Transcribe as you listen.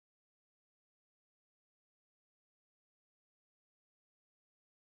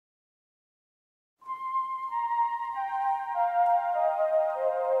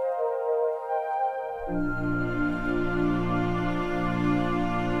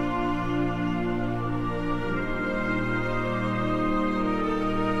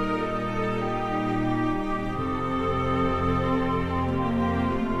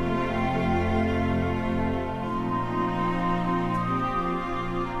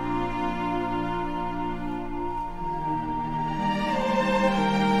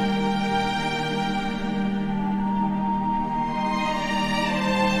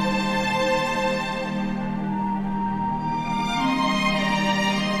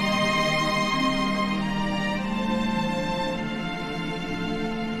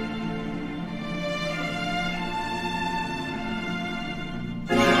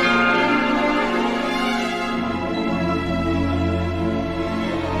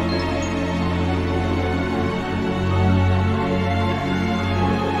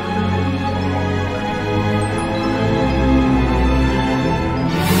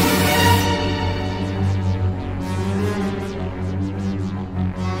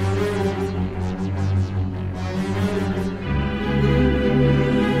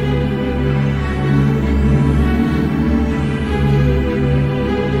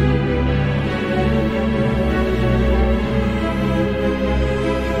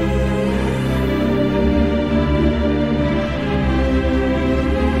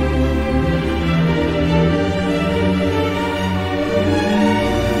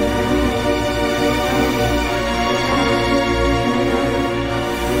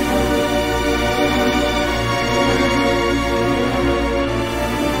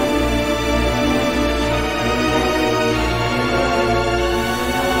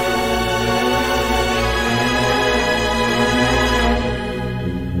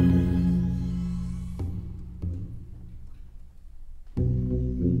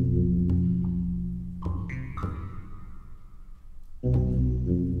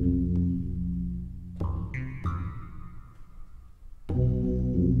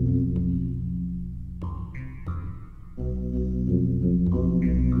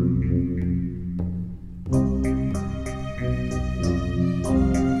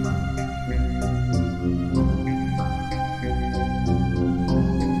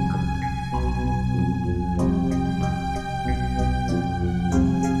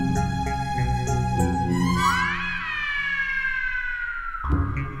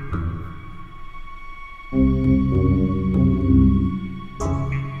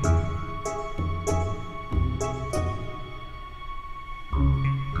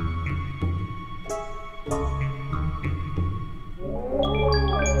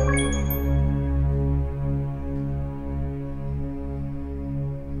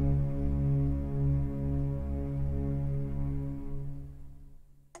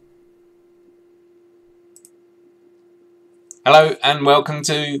Hello and welcome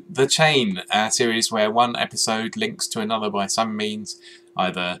to The Chain, a series where one episode links to another by some means,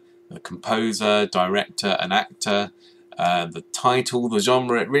 either the composer, director, an actor, the title, the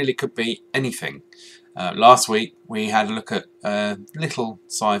genre. It really could be anything. Last week we had a look at a little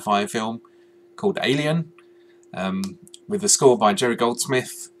sci-fi film called Alien, with a score by Jerry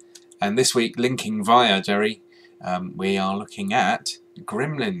Goldsmith, and this week, linking via Jerry, we are looking at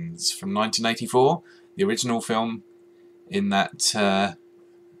Gremlins from 1984, the original film in that,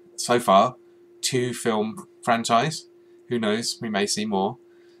 so far, 2-film franchise. Who knows, we may see more.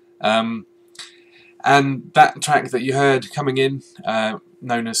 And that track that you heard coming in,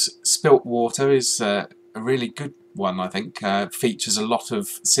 known as Spilt Water, is a really good one, I think. Features a lot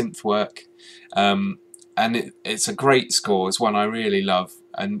of synth work, and it's a great score. It's one I really love,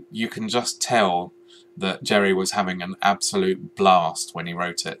 and you can just tell that Jerry was having an absolute blast when he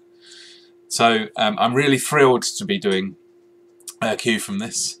wrote it. So I'm really thrilled to be doing a cue from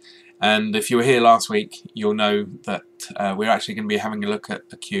this, and if you were here last week you'll know that we're actually going to be having a look at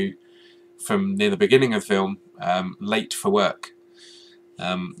a cue from near the beginning of the film, Late for Work.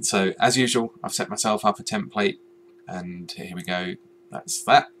 So as usual, I've set myself up a template, and here we go. That's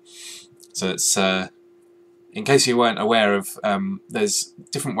that. So it's in case you weren't aware of, there's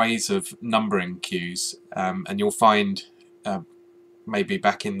different ways of numbering cues, and you'll find maybe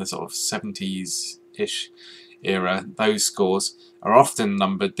back in the sort of 70s-ish era, those scores are often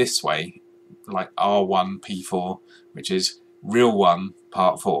numbered this way, like R1 P4, which is Reel 1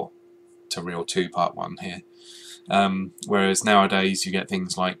 Part 4 to Reel 2 Part 1 here. Whereas nowadays you get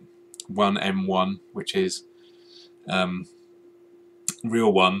things like 1M1, which is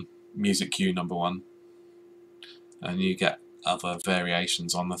Reel 1 Music Cue number 1, and you get other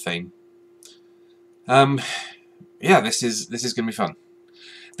variations on the theme. Yeah, this is going to be fun.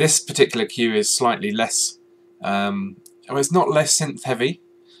 This particular cue is slightly less, well, it's not less synth heavy,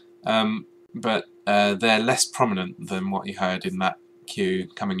 but they're less prominent than what you heard in that cue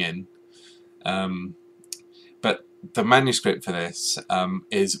coming in. But the manuscript for this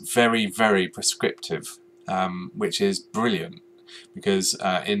is very, very prescriptive, which is brilliant, because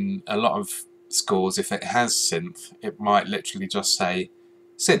in a lot of scores, if it has synth, it might literally just say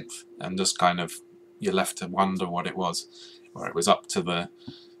synth, and just kind of you're left to wonder what it was, or it was up to the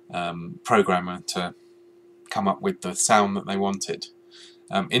programmer to come up with the sound that they wanted.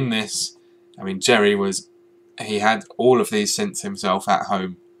 In this, I mean, he had all of these synths himself at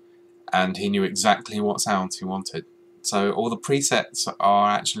home, and he knew exactly what sounds he wanted. So all the presets are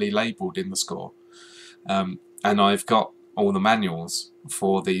actually labelled in the score, and I've got all the manuals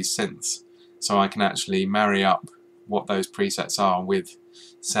for these synths, so I can actually marry up what those presets are with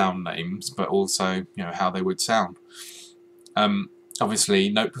sound names, but also how they would sound. Obviously,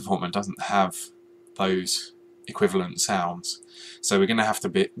 Note Performer doesn't have those equivalent sounds, so we're going to have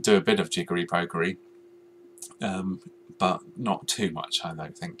to do a bit of jiggery pokery, but not too much, I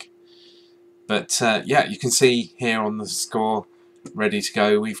don't think. But yeah, you can see here on the score, ready to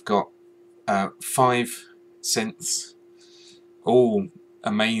go, we've got 5 synths, all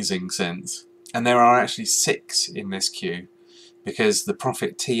amazing synths, and there are actually 6 in this queue, because the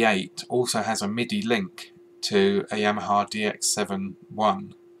Prophet T8 also has a MIDI link to a Yamaha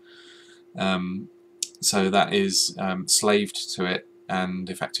DX7-1. So that is slaved to it and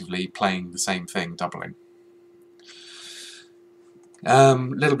effectively playing the same thing, doubling.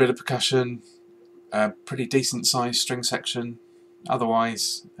 Little bit of percussion, pretty decent sized string section,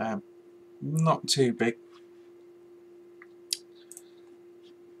 otherwise not too big.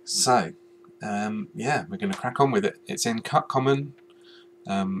 So yeah, we're going to crack on with it. It's in cut common,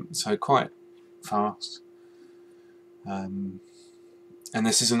 so quite fast. And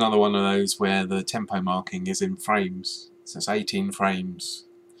this is another one of those where the tempo marking is in frames, so it's 18 frames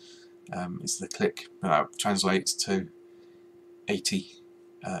is the click. That translates to 80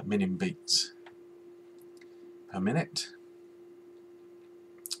 minim beats per minute.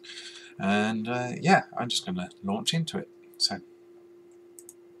 And yeah, I'm just going to launch into it. So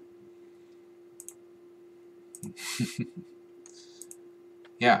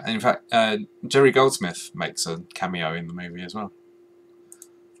yeah, and in fact, Jerry Goldsmith makes a cameo in the movie as well.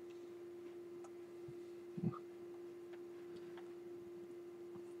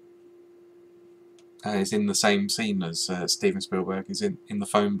 Is in the same scene as Steven Spielberg. Is in the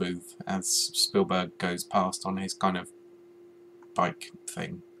phone booth as Spielberg goes past on his kind of bike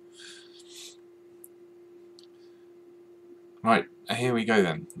thing. Right, here we go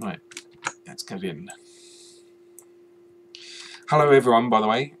then. Right, let's get in. Hello everyone, by the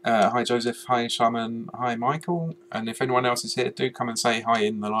way. Hi Joseph, hi Shaman, hi Michael, and if anyone else is here, do come and say hi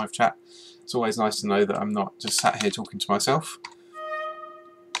in the live chat. It's always nice to know that I'm not just sat here talking to myself.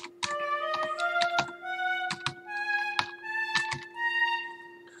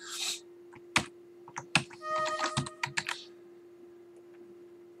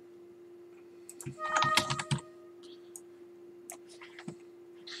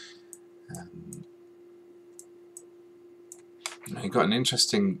 You've got an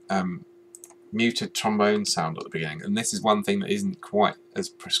interesting muted trombone sound at the beginning, and this is one thing that isn't quite as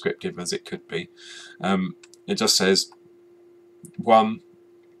prescriptive as it could be. It just says 1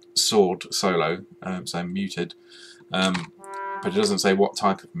 sword solo, so muted, but it doesn't say what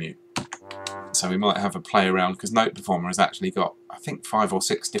type of mute. So we might have a play around, because Note Performer has actually got, I think, 5 or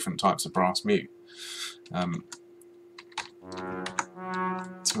 6 different types of brass mute.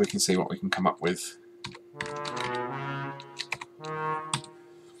 So we can see what we can come up with.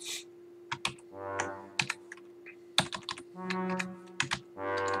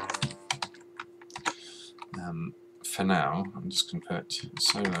 For now, I'm just going to put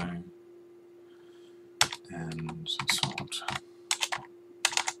solo and sword.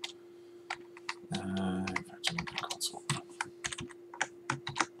 In fact, I'm going to console.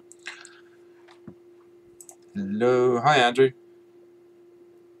 Hello, hi Andrew.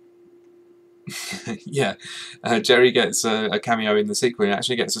 Yeah, Jerry gets a cameo in the sequel. He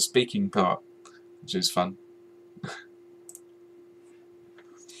actually gets a speaking part, which is fun.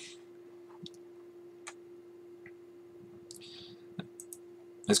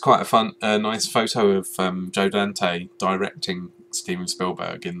 There's quite a nice photo of Joe Dante directing Steven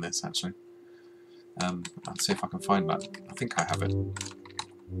Spielberg in this, actually. I'll see if I can find that. I think I have it.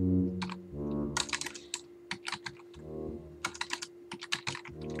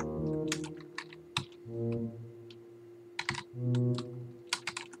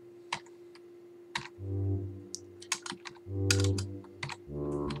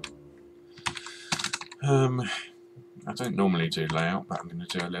 I don't normally do layout, but I'm going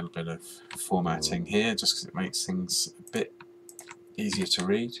to do a little bit of formatting here just because it makes things a bit easier to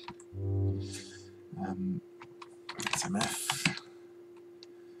read. SMF,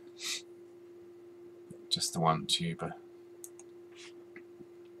 just the one tuber.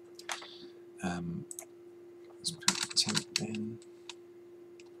 Let's put temp in,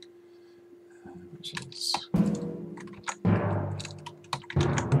 which is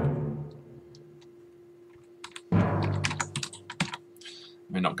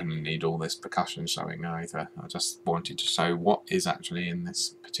we're not going to need all this percussion showing either. I just wanted to show what is actually in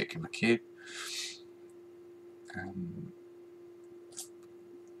this particular cube.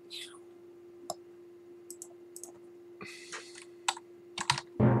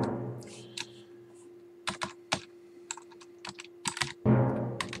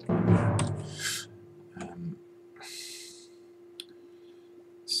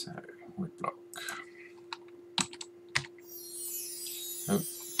 So wood block. Oh,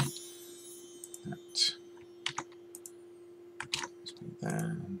 that must be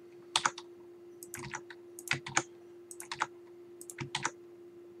there.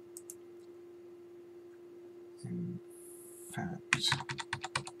 In fact,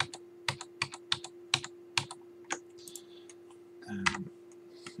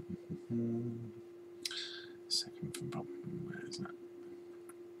 second from bottom, where is that?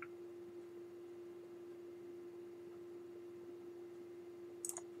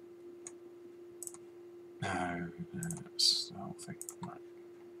 No, that's the whole thing. Right.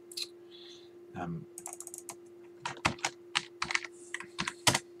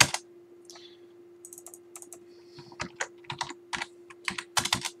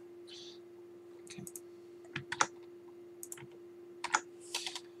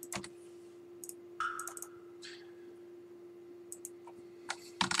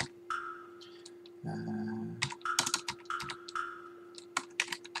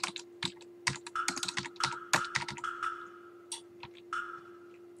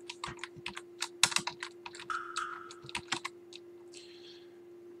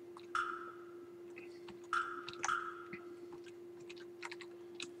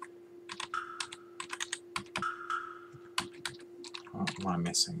 What am I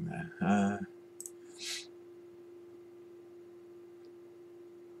missing there?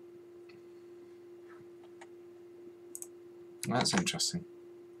 That's interesting.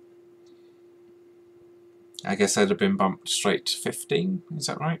 I guess I'd have been bumped straight to 15, is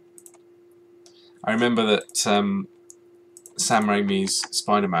that right? I remember that Sam Raimi's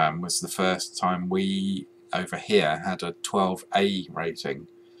Spider-Man was the first time we, over here, had a 12A rating,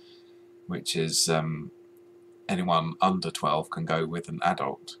 which is anyone under 12 can go with an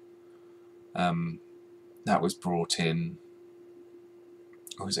adult. That was brought in,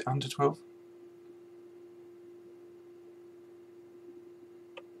 or was it under 12?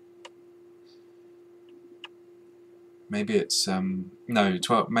 Maybe it's no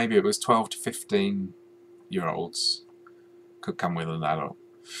 12. Maybe it was 12 to 15-year-olds could come with an adult,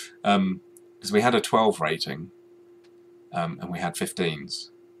 because we had a 12 rating, and we had 15s.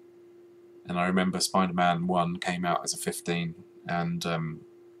 And I remember Spider-Man 1 came out as a 15, and you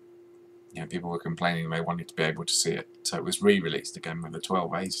know, people were complaining they wanted to be able to see it, so it was re-released again with a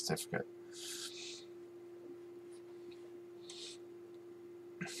 12A certificate.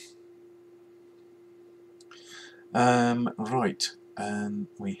 Right, and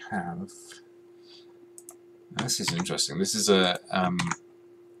we have. This is interesting. This is a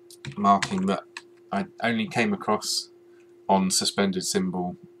marking that I only came across on Suspended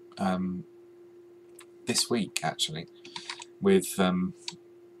Symbol this week, actually, with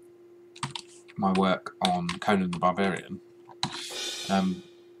my work on Conan the Barbarian.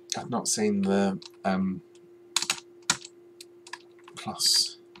 I've not seen the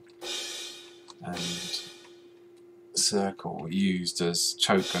plus and circle used as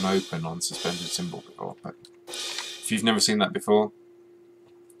choke and open on Suspended Symbol before, but if you've never seen that before,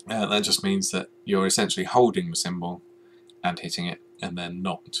 that just means that you're essentially holding the symbol and hitting it, and then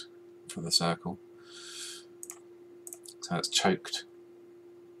not for the circle. So it's choked.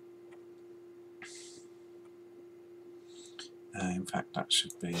 In fact, that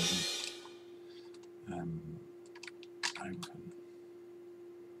should be open.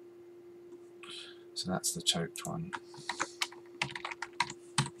 So that's the choked one.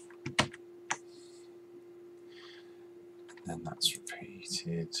 Then that's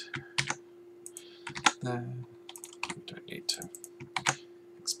repeated there. We don't need to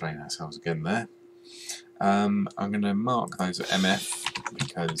explain ourselves again there. I'm going to mark those at MF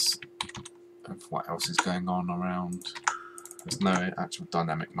because of what else is going on around. There's no actual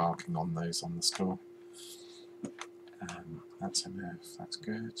dynamic marking on those on the score. That's enough, that's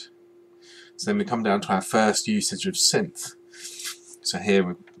good. So then we come down to our first usage of synth. So here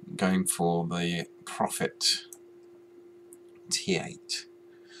we're going for the Prophet T8.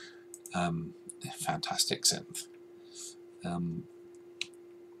 Fantastic synth.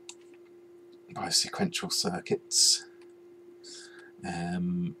 By sequential circuits.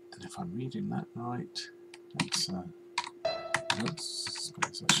 And if I'm reading that right, that's oops,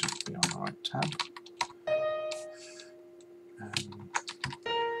 suppose I should be on the right tab.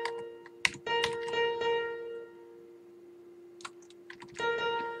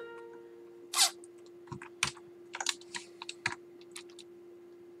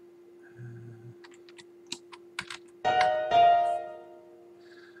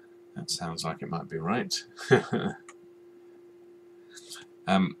 That sounds like it might be right.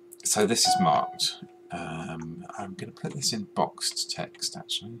 So this is marked. I'm going to put this in boxed text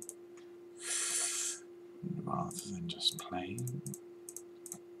actually, rather than just plain.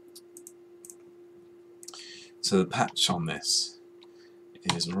 So the patch on this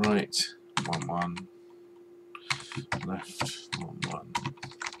is right 1 1, left 1 1,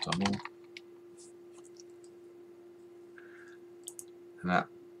 double, and that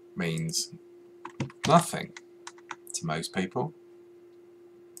means nothing to most people.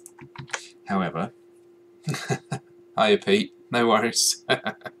 However, hiya Pete, no worries.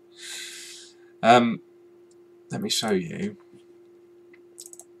 Let me show you.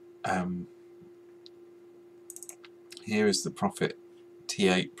 Here is the Prophet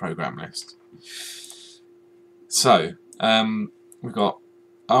T8 program list. So we've got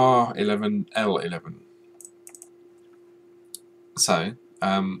R11, L11. So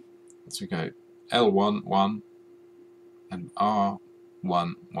we go L1 1 and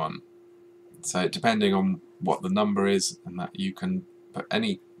R1 1. So depending on what the number is, and that you can put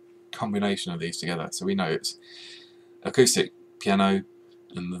any combination of these together. So we know it's acoustic piano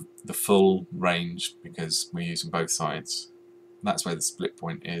and the full range because we're using both sides. And that's where the split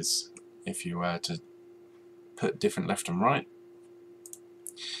point is if you were to put different left and right.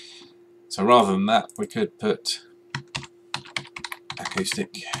 So rather than that, we could put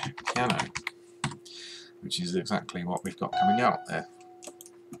acoustic piano, which is exactly what we've got coming out there.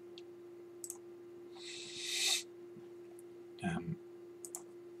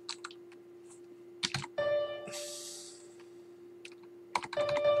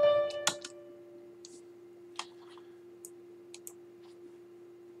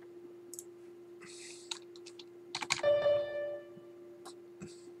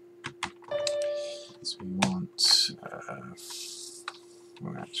 So we want,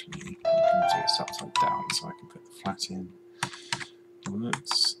 well actually, I'm going to do this upside down so I can put the flat in.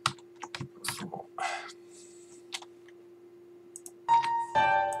 Works. 4.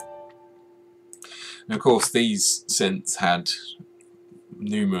 And of course these synths had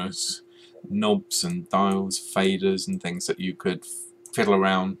numerous knobs and dials, faders and things that you could fiddle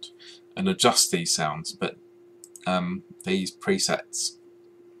around and adjust these sounds, but these presets,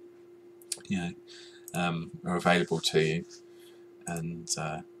 you know, are available to you and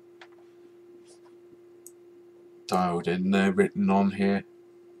dialed in. They're written on here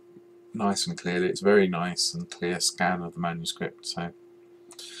nice and clearly. It's very nice and clear scan of the manuscript. So,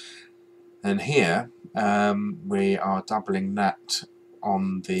 and here we are doubling that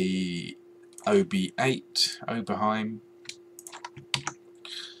on the OB8 Oberheim.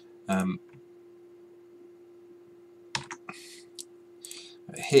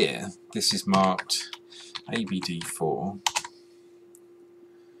 Here, this is marked ABD4,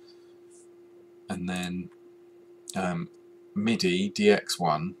 and then MIDI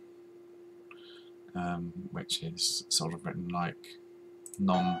DX1, which is sort of written like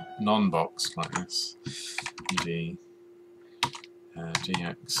non-box like this. MIDI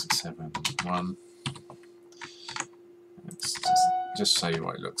DX71. Let's just show you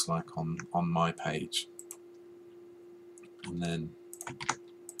what it looks like on my page, and then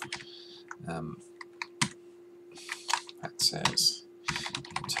that says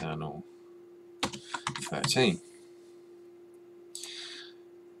internal 13.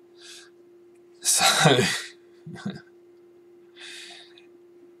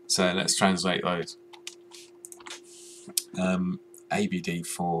 So let's translate those.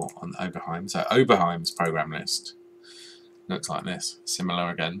 ABD4 on Oberheim. So Oberheim's program list looks like this.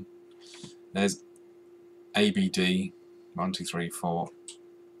 Similar again. There's ABD 1, 2, 3, 4.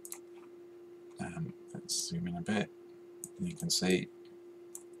 Let's zoom in a bit. You can see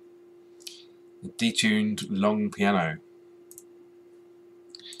the detuned long piano.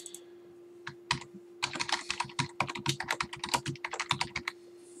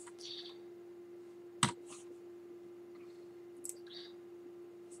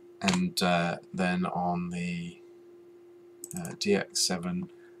 and then on the DX7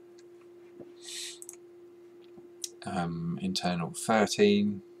 internal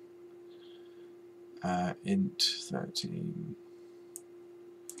 13, int 13.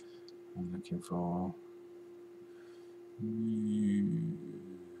 I'm looking for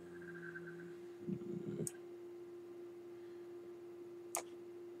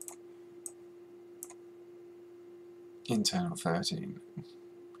internal 13.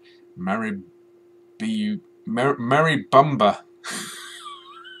 Mary Bumba.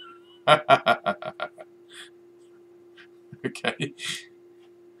 Okay.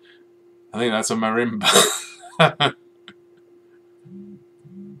 I think that's a marimba.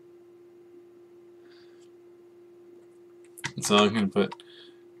 So I'm going to put,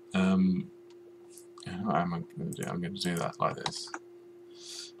 what am I going to do? I'm going to do that like this.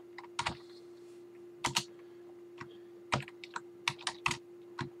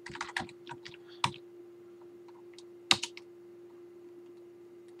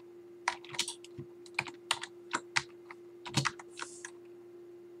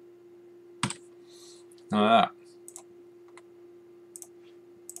 Like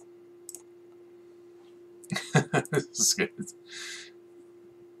that. This is good.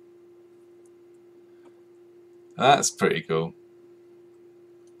 That's pretty cool.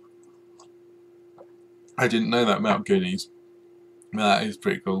 I didn't know that about Goonies. That is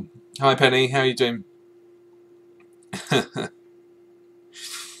pretty cool. Hi Penny, how are you doing?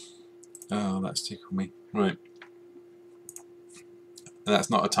 Oh, that's tickled me. Right. That's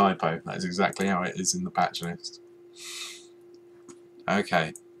not a typo. That is exactly how it is in the patch list.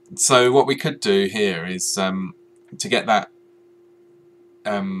 Okay. So what we could do here is to get that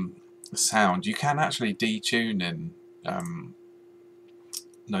sound, you can actually detune in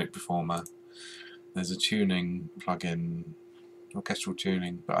Note Performer. There's a tuning plugin, orchestral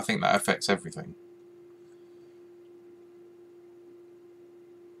tuning, but I think that affects everything.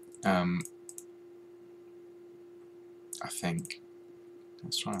 I think.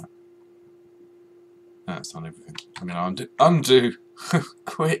 Let's try it. No, it's done everything. I'm going to undo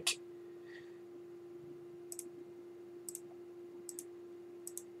quick.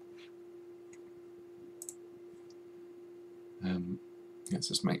 Let's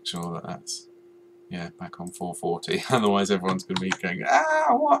just make sure that that's back on 440. Otherwise, everyone's going to be going,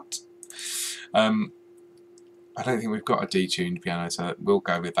 what? I don't think we've got a detuned piano, so we'll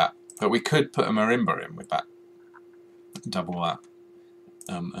go with that. But we could put a marimba in with that, double that,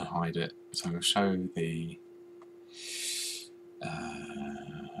 and hide it. So we'll show the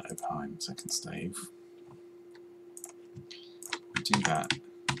Opine second stave. Do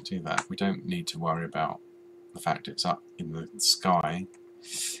that. We don't need to worry about the fact it's up in the sky.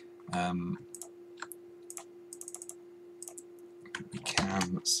 We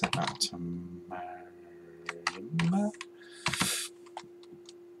can set that to marimba.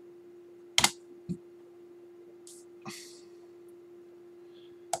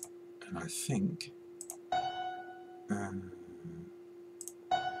 And I think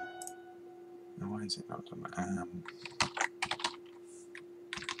why is it not done?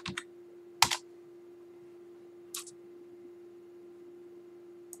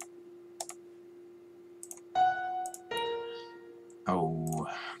 Oh,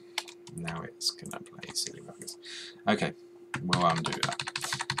 now it's gonna play silly buggers. Okay, we'll undo that.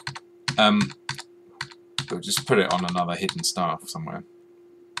 We'll just put it on another hidden staff somewhere.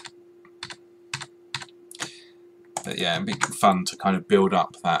 But yeah, it'd be fun to kind of build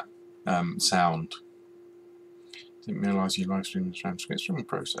up that sound. Didn't realise you live streamed the transcription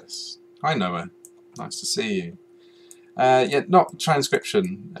process. Hi Noah, nice to see you. Yeah, not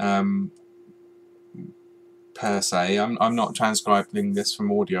transcription per se. I'm not transcribing this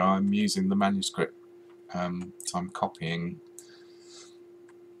from audio. I'm using the manuscript, so I'm copying.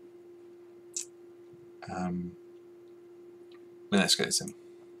 Let's get this in.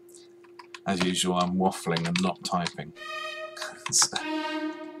 As usual, I'm waffling and not typing. So,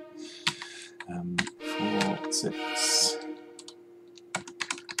 4, 6.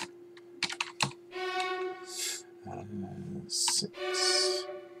 6.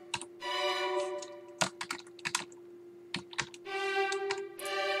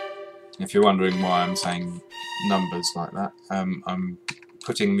 If you're wondering why I'm saying numbers like that, I'm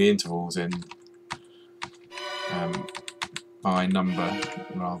putting the intervals in by number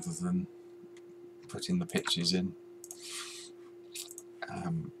rather than putting the pitches in.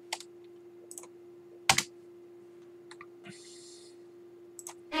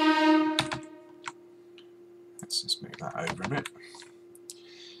 Let's just move that over a bit.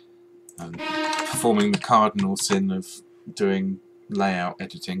 Performing the cardinal sin of doing layout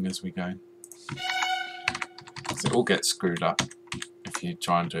editing as we go. So it all gets screwed up if you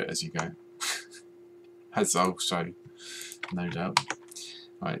try and do it as you go. As I'll show, no doubt.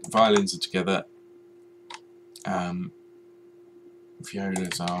 Right, violins are together.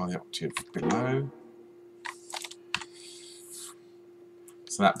 Violas are the octave below.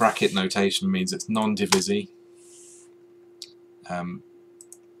 So that bracket notation means it's non-divisy.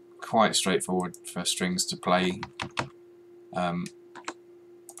 Quite straightforward for strings to play a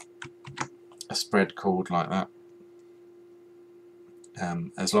spread chord like that.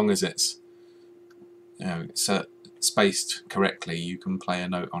 As long as it's spaced correctly, you can play a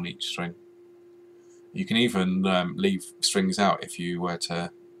note on each string. You can even leave strings out if you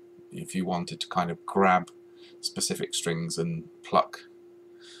wanted to kind of grab specific strings and pluck.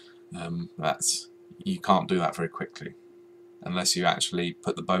 You can't do that very quickly unless you actually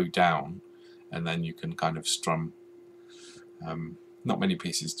put the bow down, and then you can kind of strum. Not many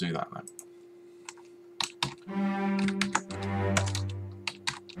pieces do that though.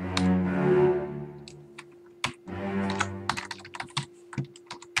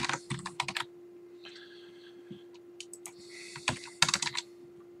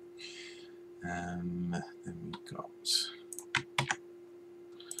 Then we've got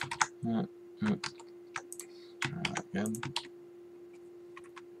again.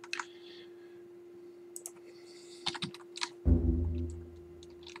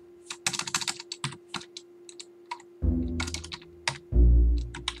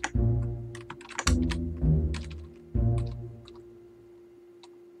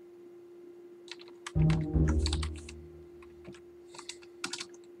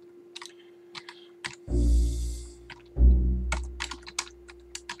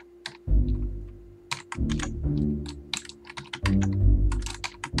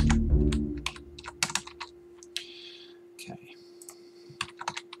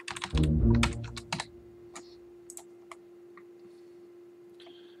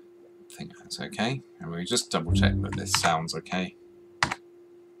 I think that's okay, and we just double check that this sounds okay.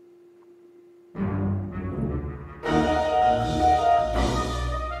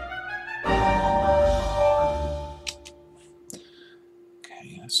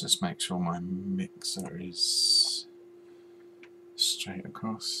 Okay, let's just make sure my mixer is straight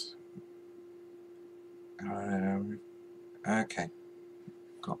across. Okay,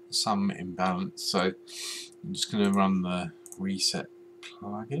 got some imbalance, so I'm just going to run the reset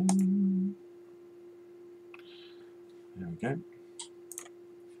plugin. There we go.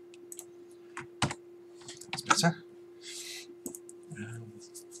 That's better.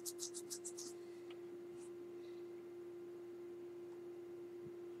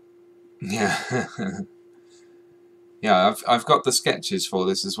 Yeah. Yeah, I've got the sketches for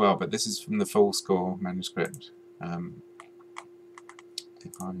this as well, but this is from the full score manuscript.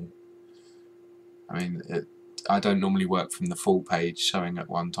 I don't normally work from the full page showing at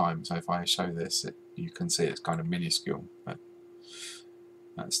one time, so if I show this, you can see it's kind of minuscule, but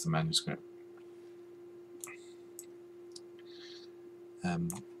that's the manuscript.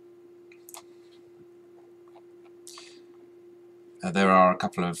 There are a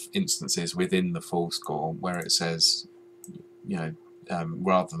couple of instances within the full score where it says,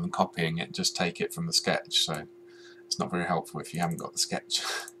 rather than copying it, just take it from the sketch, so it's not very helpful if you haven't got the sketch.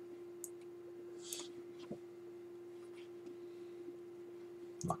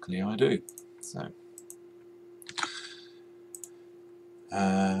 Luckily I do. So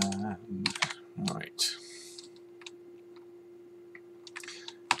right.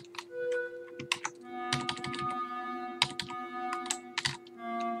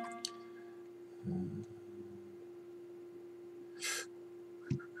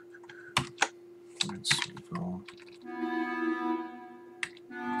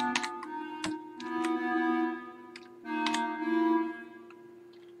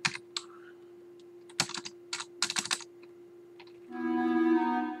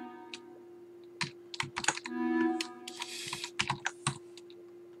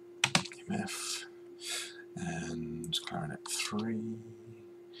 F and clarinet 3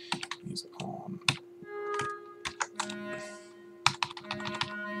 is on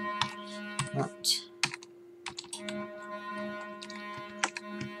that.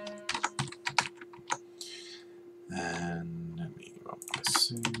 And let me roll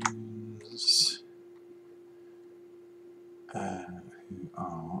bassoons, who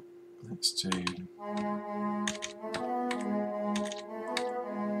are, let's do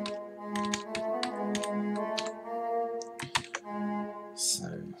so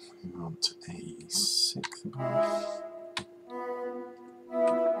we want a sixth above.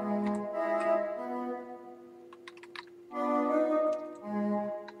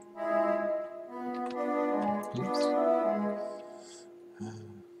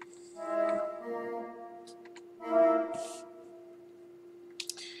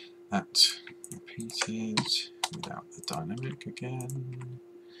 that repeated without the dynamic again.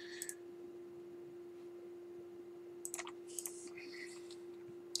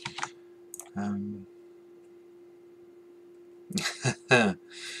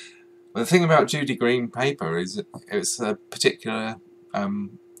 Well, the thing about Judy Green paper is it's a particular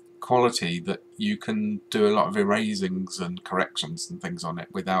quality that you can do a lot of erasings and corrections and things on it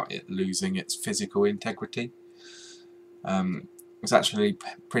without it losing its physical integrity. It's actually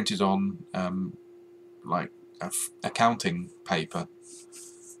printed on like accounting paper.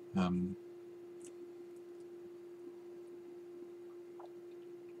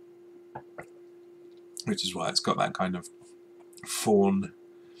 Which is why it's got that kind of fawn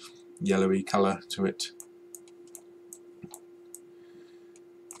yellowy colour to it.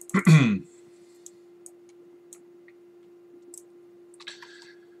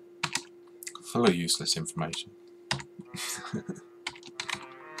 Full of useless information.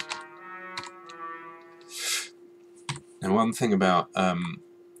 Now, one thing about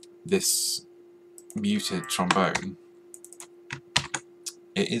this muted trombone,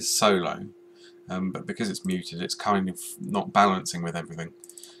 it is solo, but because it's muted, it's kind of not balancing with everything.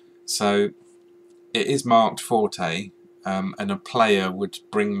 So it is marked forte, and a player would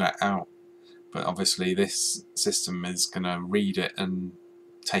bring that out, but obviously this system is going to read it and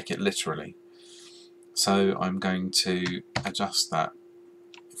take it literally. So I'm going to adjust that.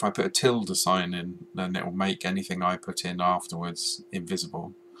 If I put a tilde sign in, then it will make anything I put in afterwards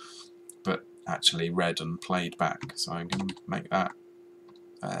invisible, but actually read and played back. So I'm going to make that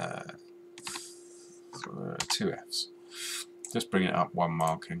 2 Fs. Just bring it up 1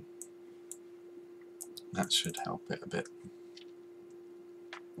 marking. That should help it a bit.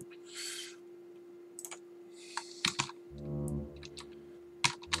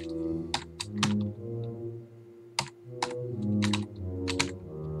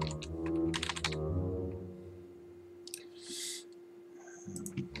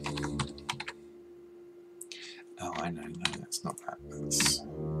 Oh, I know, no, that's not that. That's,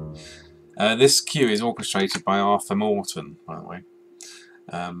 this cue is orchestrated by Arthur Morton, by the way.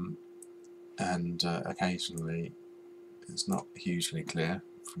 And occasionally it's not hugely clear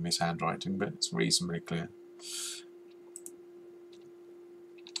from his handwriting, but it's reasonably clear.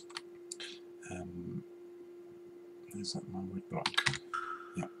 Is that my wood block?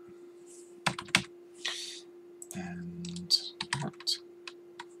 Yeah. And that.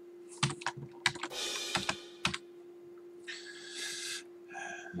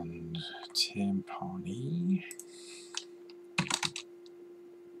 And timpani.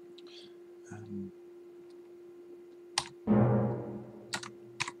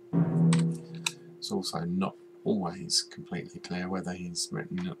 It's also not always completely clear whether he's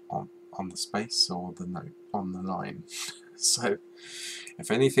written on the space or the note on the line. So if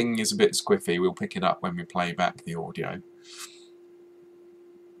anything is a bit squiffy, we'll pick it up when we play back the audio.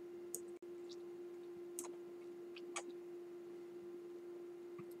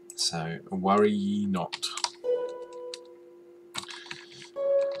 So worry not.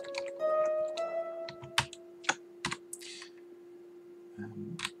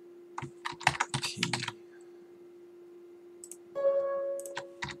 Key.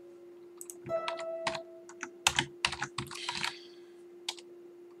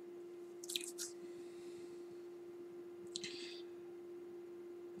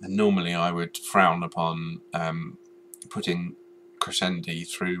 And normally I would frown upon putting crescendi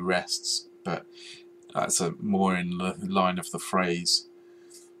through rests, but that's more in the line of the phrase,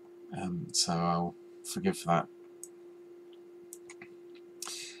 so I'll forgive that.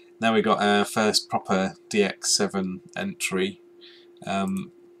 Now we've got our first proper DX7 entry, and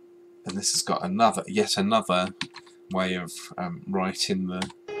this has got yet another way of writing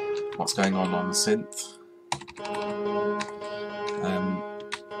what's going on the synth.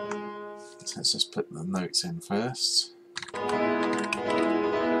 So let's just put the notes in first.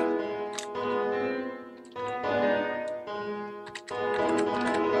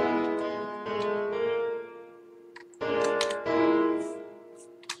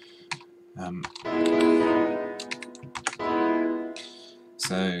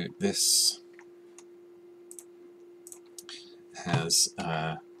 So this has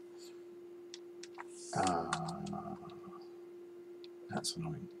that's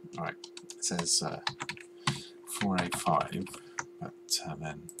annoying. Right, it says 485, but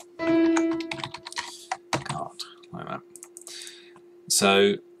then can't like that.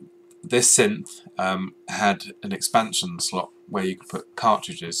 So this synth had an expansion slot where you could put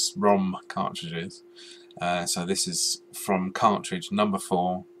cartridges, ROM cartridges. So this is from cartridge number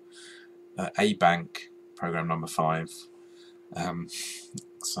 4, A bank, program number 5.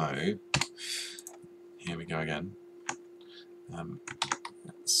 So here we go again.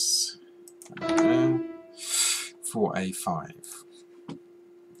 Let's 4A5.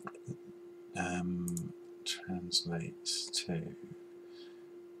 Translate to.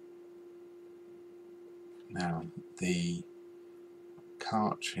 Now the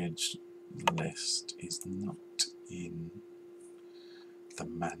cartridge list is not in the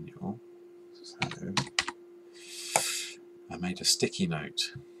manual, so I made a sticky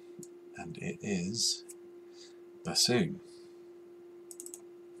note, and it is bassoon.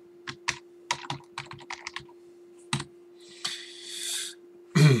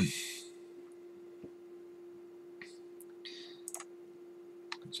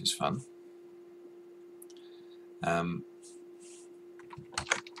 Which is fun.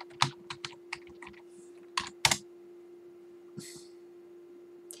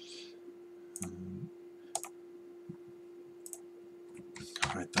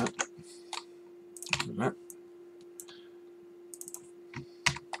 Hide that. Do that.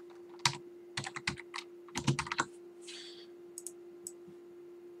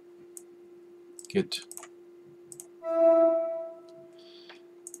 Good.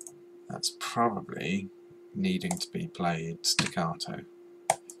 That's probably needing to be played staccato,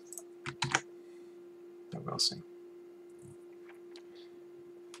 but we'll see.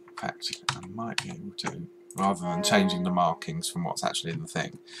 In fact, I might be able to, rather than changing the markings from what's actually in the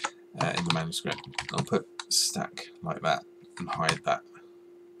thing, in the manuscript, I'll put stack like that and hide that,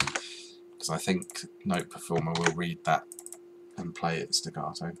 because I think Note Performer will read that and play it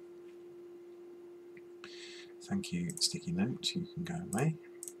staccato. Thank you, Sticky Note, you can go away.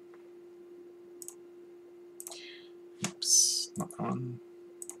 Oops, not that one.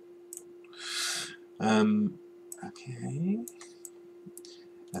 Okay.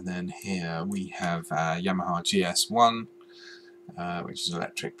 And then here we have Yamaha GS1, which is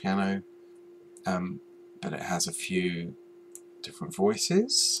electric piano, but it has a few different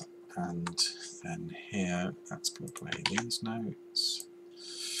voices, and then here that's going to play these notes,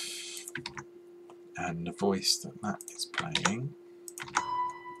 and the voice that is playing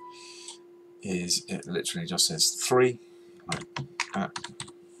is, it literally just says 3, like that,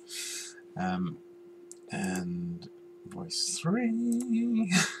 and voice 3,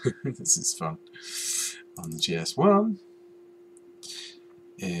 this is fun, on the GS1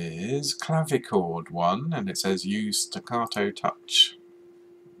 is clavichord 1, and it says use staccato touch.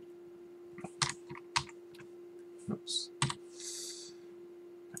 Oops,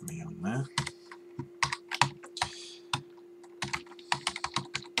 get me on there.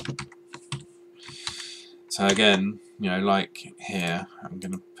 So again, you know, like here, I'm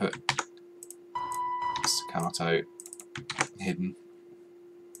going to put staccato hidden.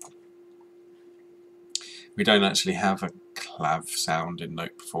 We don't actually have a clav sound in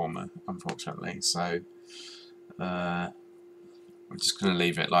Note Performer, unfortunately, so we're just going to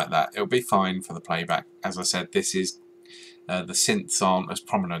leave it like that. It'll be fine for the playback. As I said, this is the synths aren't as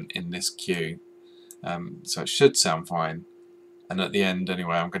prominent in this cue, so it should sound fine. And at the end,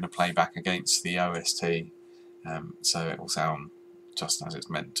 anyway, I'm going to play back against the OST, so it will sound just as it's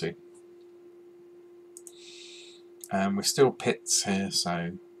meant to. We're still pits here,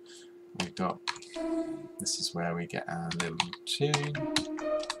 so we've got, this is where we get our little tune.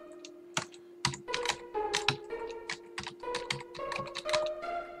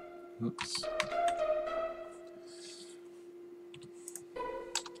 Oops.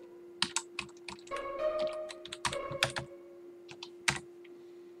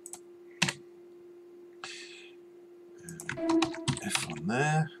 F on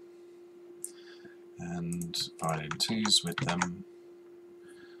there, and violin 2s with them.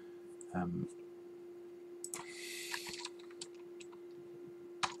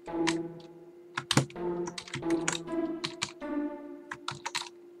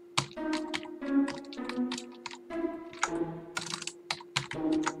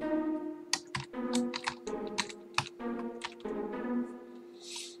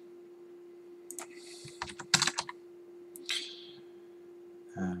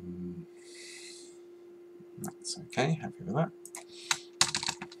 That's okay, happy with that.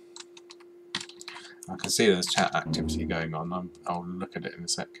 I can see there's chat activity going on. I'll look at it in a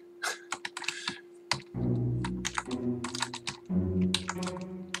sec.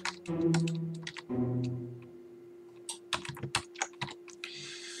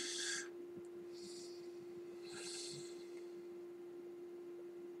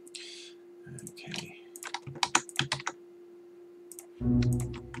 Okay.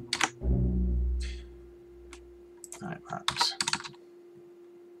 Like that.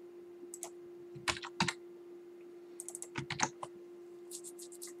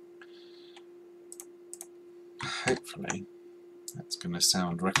 hopefully that's going to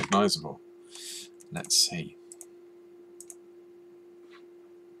sound recognisable. Let's see.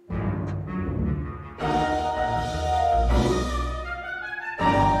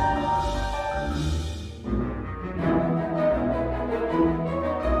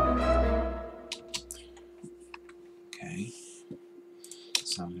 Okay,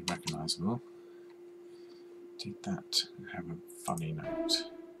 sounded recognisable. Did that have a funny note?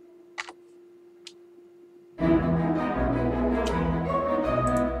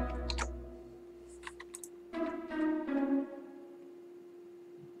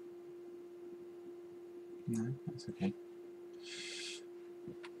 No, that's okay.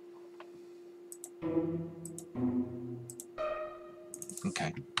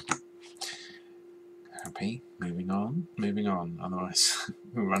 Okay. Happy. Moving on. Moving on. Otherwise,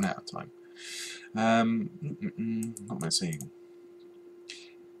 we'll run out of time. What am I seeing?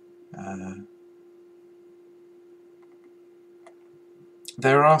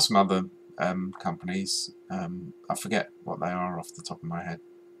 There are some other companies. I forget what they are off the top of my head.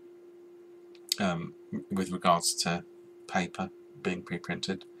 With regards to paper being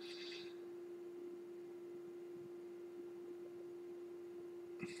pre-printed.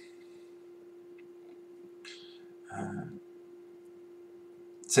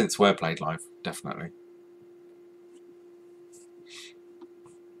 Since we're played live, definitely.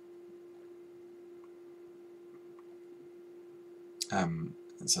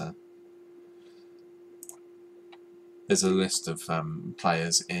 There's a list of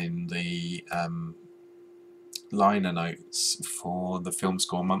players in the liner notes for the Film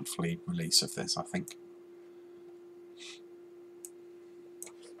Score monthly release of this, I think.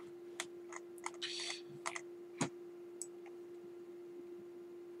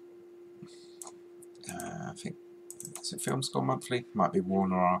 I think, is it Film Score monthly? Might be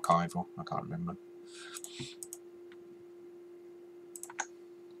Warner Archival, I can't remember.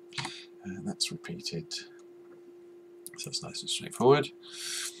 That's repeated, so it's nice and straightforward.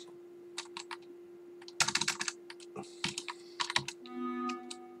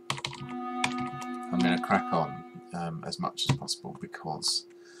 I'm going to crack on as much as possible because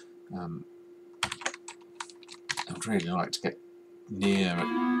I'd really like to get near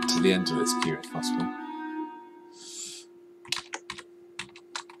to the end of this queue if possible.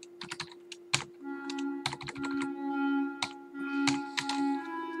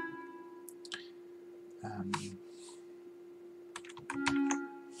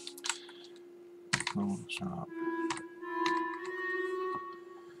 Small, sharp.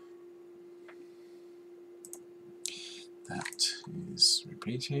 That is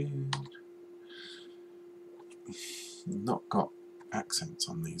repeated. Not got accents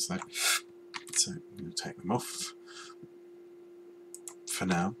on these though, so I'm going to take them off for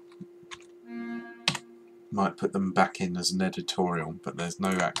now. Might put them back in as an editorial, but there's no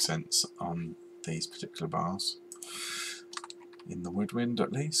accents on these particular bars, in the woodwind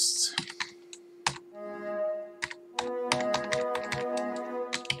at least.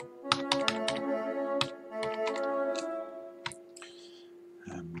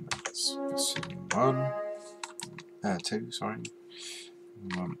 Let's see, two, sorry.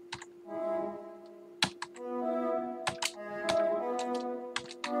 One.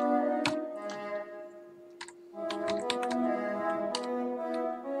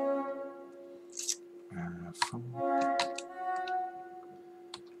 Four.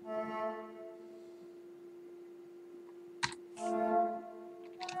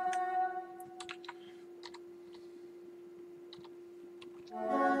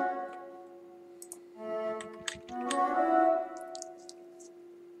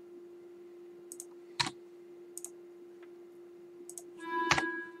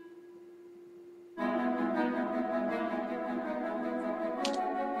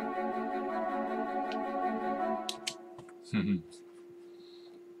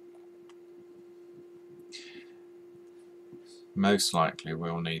 Most likely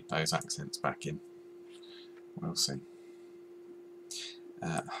we'll need those accents back in. We'll see.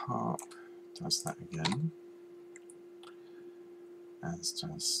 Harp does that again, as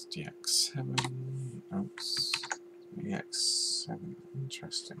does DX7. Oops, DX7.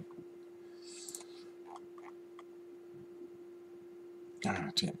 Interesting.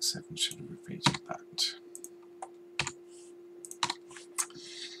 DX7 should have repeated that.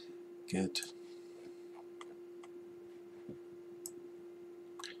 Good.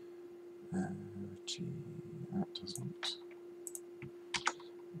 G, that doesn't.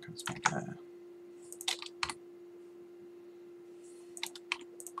 It goes back there.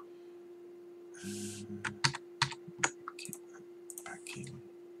 Keep that back in.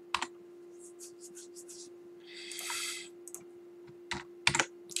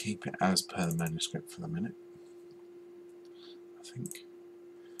 keep it as per the manuscript for the minute, I think.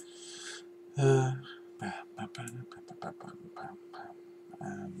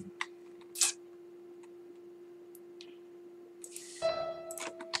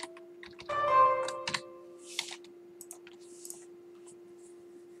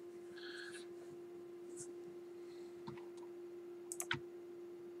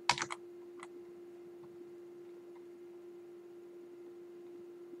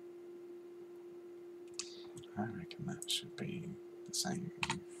 I reckon that should be the same.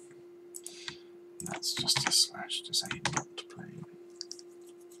 That's just a slash to say not playing.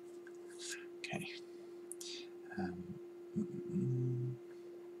 Okay.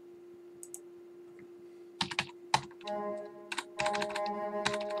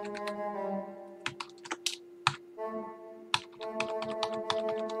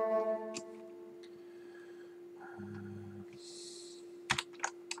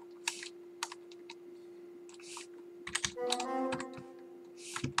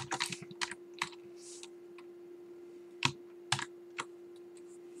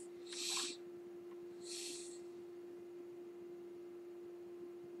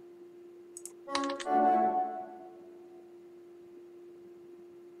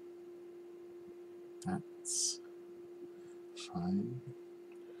 That's fine.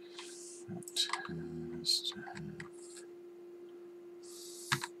 That has to have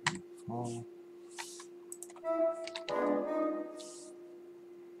 4.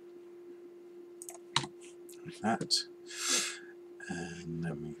 Like that. And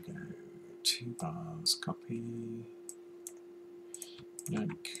then we go 2 bars, copy,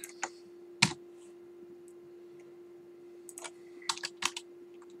 yank.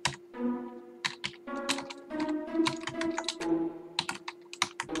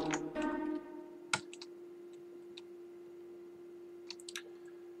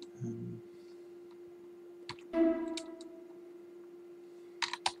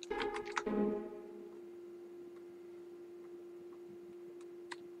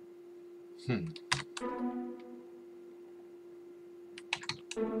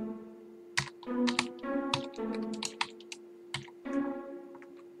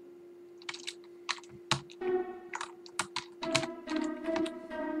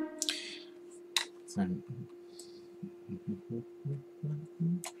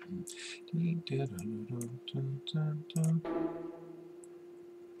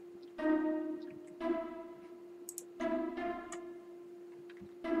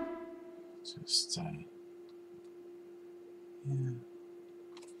 Just yeah,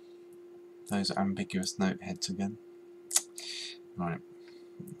 those ambiguous note heads again. Right,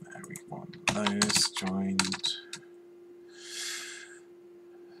 there we want those joined.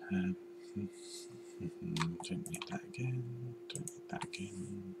 Don't need that again. Don't need that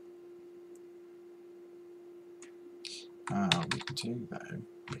again. Ah, we do though,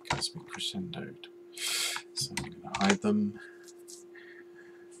 because we crescendoed. So I'm going to hide them.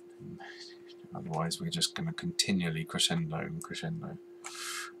 Otherwise, we're just going to continually crescendo and crescendo.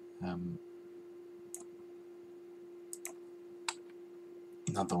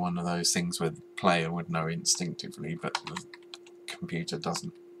 Another one of those things where the player would know instinctively, but the computer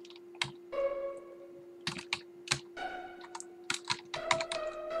doesn't.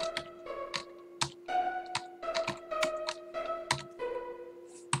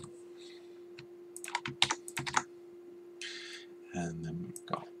 And then we've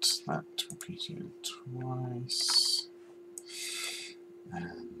got that repeated twice, and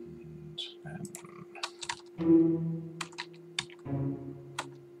then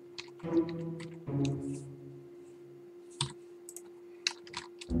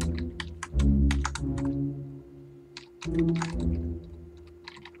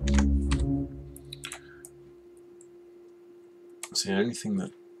so the only thing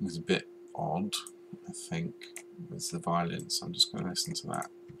that was a bit odd, I think, was the violence. I'm just going to listen to that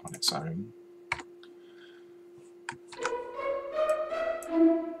on its own.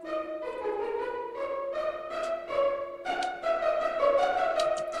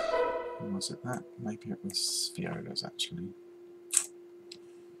 Was it that? Maybe it was Viola's actually.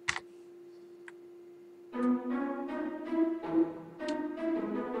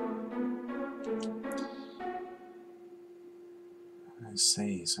 I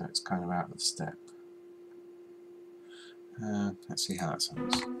see, so it's kind of out of step. Let's see how that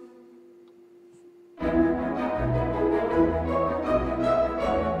sounds.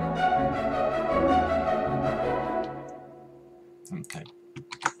 Okay,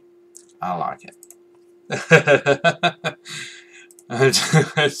 I like it.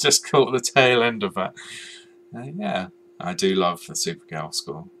 I just caught the tail end of that. Yeah, I do love the Supergal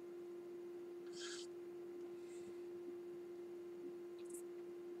score.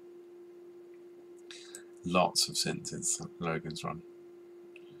 Lots of synths Logan's Run.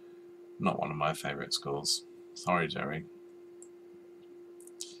 Not one of my favourite scores. Sorry, Jerry.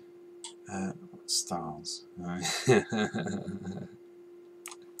 Stars.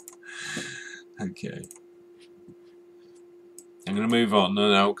 Okay. I'm going to move on,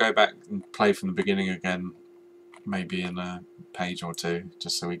 and I'll go back and play from the beginning again, maybe in a page or two,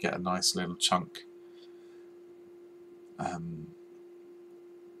 just so we get a nice little chunk of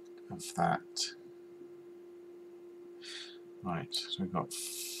that. Right, so we've got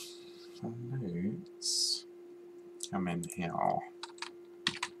flutes. Come in here.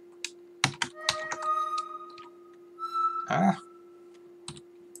 Ah!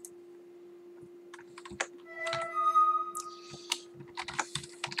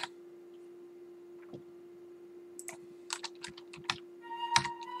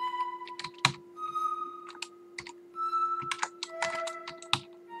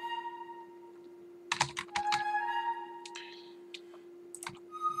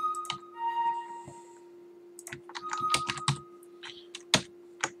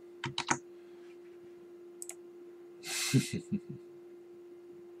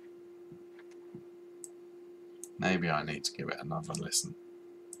 Maybe I need to give it another listen.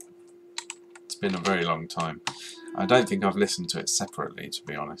 It's been a very long time. I don't think I've listened to it separately, to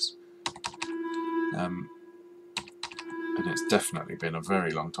be honest. And it's definitely been a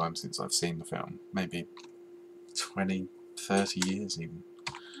very long time since I've seen the film. Maybe 20, 30 years even.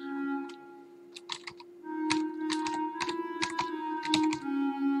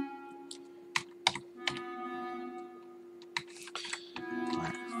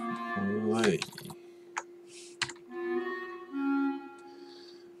 Right.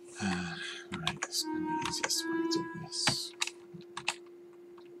 Right, this is going to be the easiest way to do this.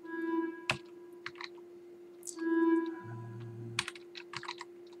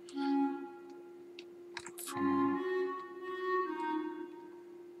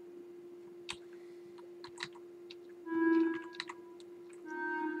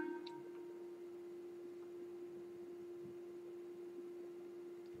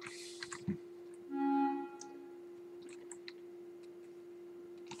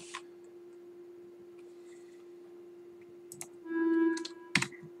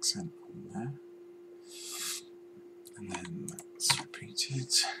 Accent on there, and then that's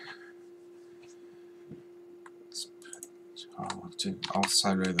repeated. I'll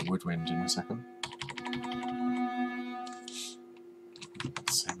solo the woodwind in a second.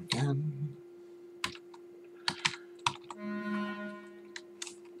 Same again.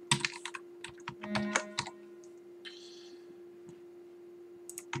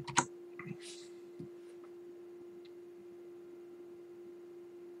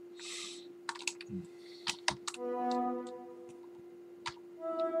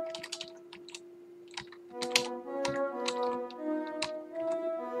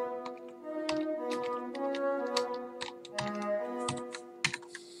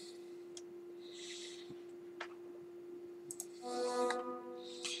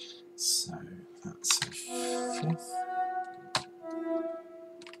 So that's a fifth.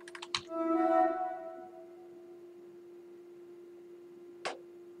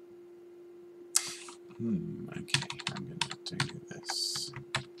 Okay, I'm going to do this.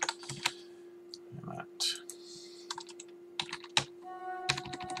 Like that.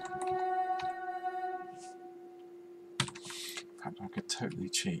 In fact, I could totally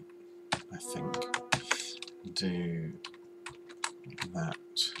cheat, I think. Do that.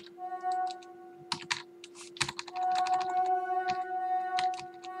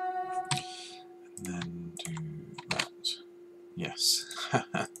 And then do that. Yes.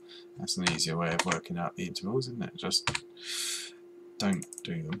 That's an easier way of working out the intervals, isn't it? Just don't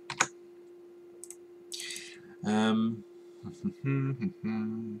do them.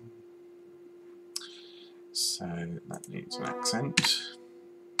 So that needs an accent.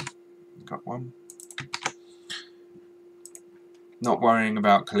 Got one. Not worrying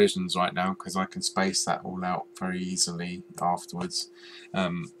about collisions right now because I can space that all out very easily afterwards.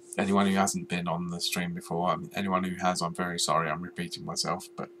 Anyone who hasn't been on the stream before, anyone who has, I'm very sorry, I'm repeating myself,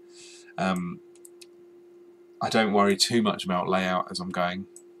 but I don't worry too much about layout as I'm going.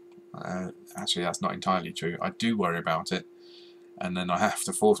 Actually, that's not entirely true. I do worry about it, and then I have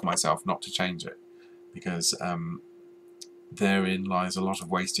to force myself not to change it, because therein lies a lot of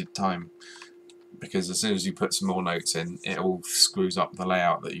wasted time. Because as soon as you put some more notes in, it all screws up the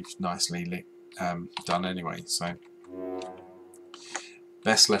layout that you've nicely done anyway. So,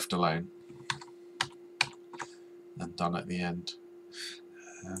 best left alone and done at the end.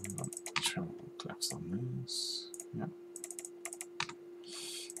 Treble clefs on this. Yep,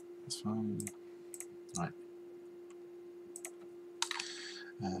 that's fine. Right.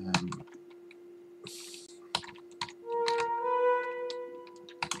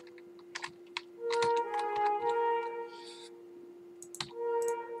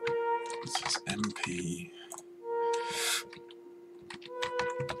 This is MP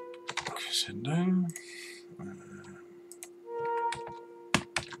crescendo.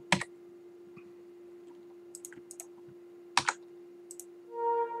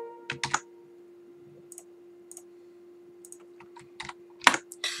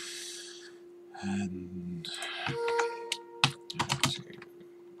 And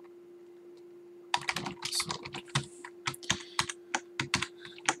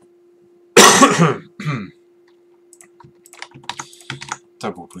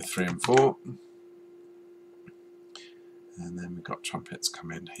doubled with 3 and 4, and then we've got trumpets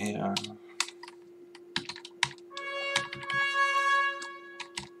come in here.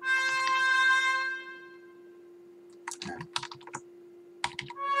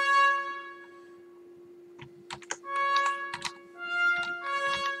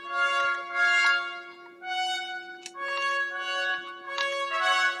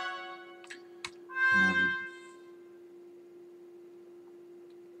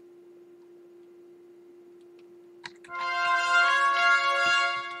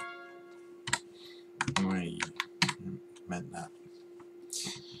 We meant that.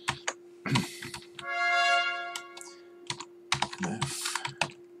 F,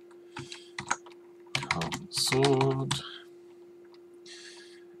 sword,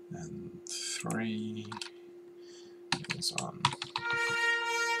 and 3 is on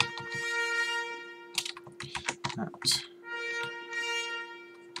that.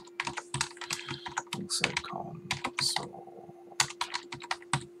 Also consort.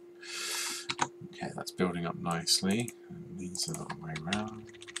 Okay, that's building up nicely. And these are the other way around.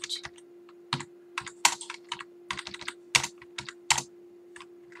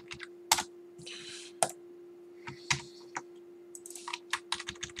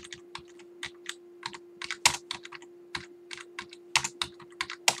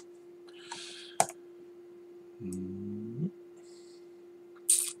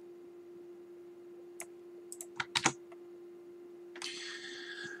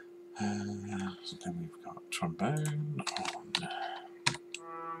 Then we've got trombone on.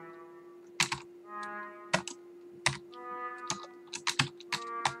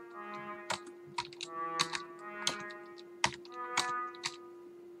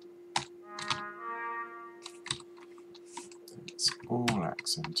 It's all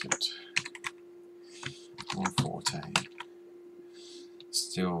accented, all forte.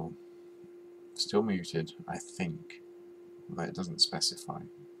 Still muted, I think, although it doesn't specify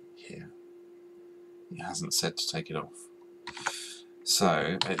here. It hasn't said to take it off.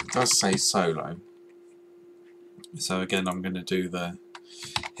 So it does say solo. So again, I'm going to do the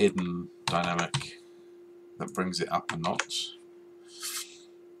hidden dynamic that brings it up a notch.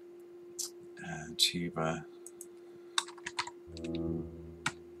 Tuba.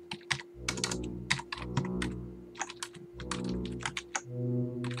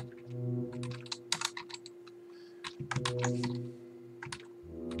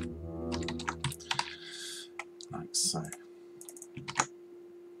 Like so.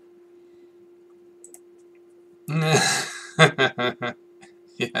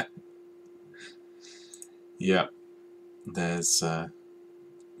 Yeah. Yeah. There's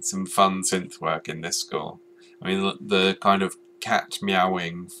some fun synth work in this score. I mean, the kind of cat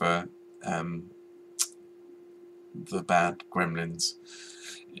meowing for the bad Gremlins,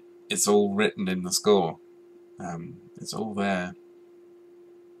 it's all written in the score. It's all there.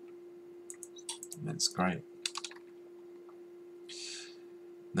 It's great.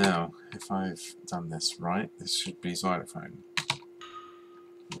 Now, if I've done this right, this should be xylophone.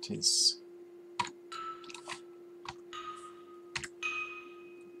 It is.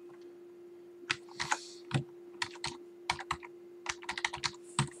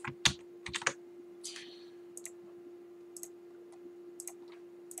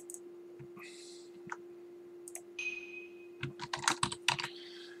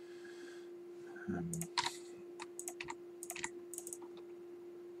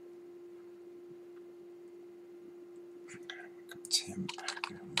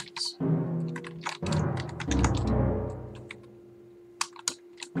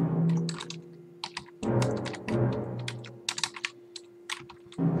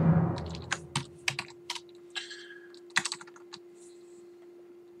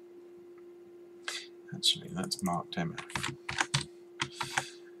 Actually, that's marked MF.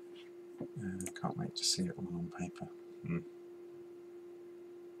 Can't wait to see it all on paper.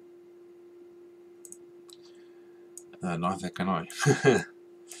 Neither can I.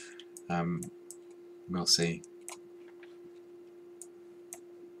 We'll see.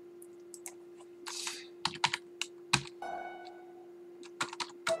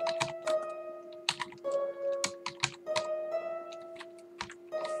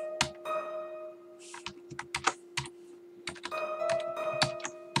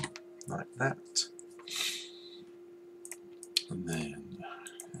 Like that. And then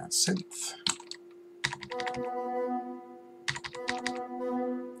our synth.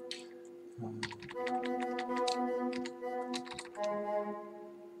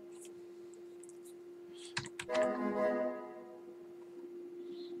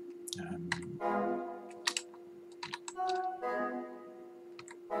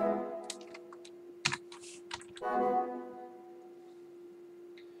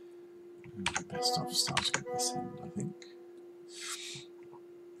 Best off starting at this end, I think.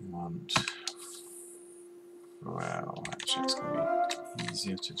 We want, well, actually it's going to be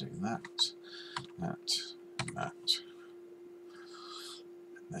easier to do that, that, and that,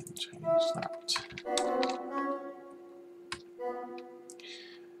 and then change that,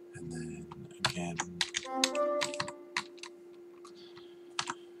 and then again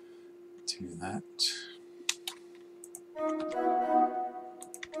do that.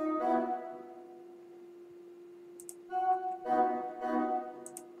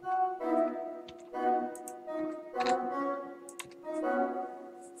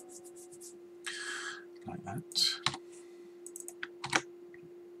 Like that.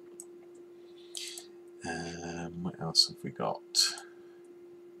 What else have we got?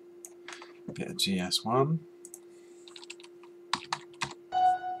 A bit of GS1.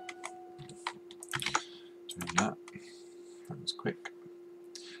 Doing that. That was quick.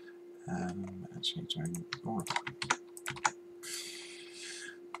 Actually doing all of it.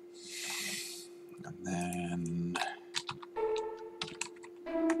 And then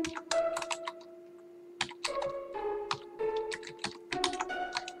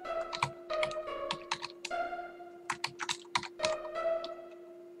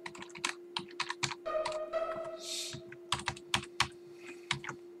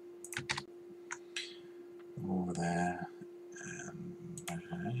over there,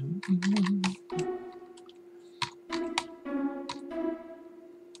 and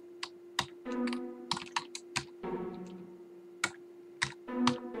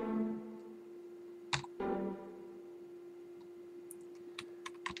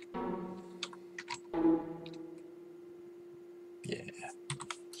yeah,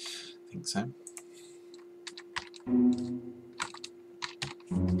 I think so.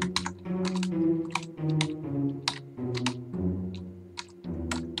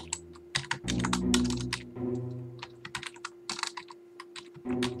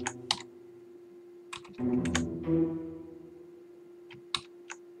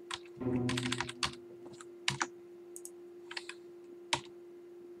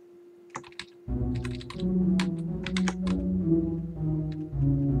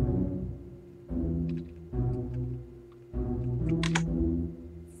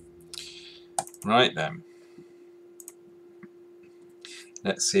 Right then,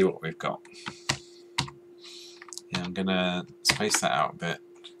 let's see what we've got. Yeah, I'm going to space that out a bit,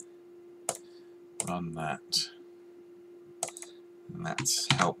 run that, and that's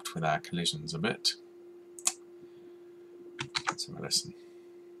helped with our collisions a bit. Let's have a listen.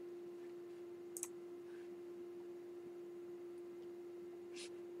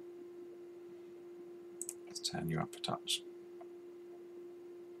 Let's turn you up a touch.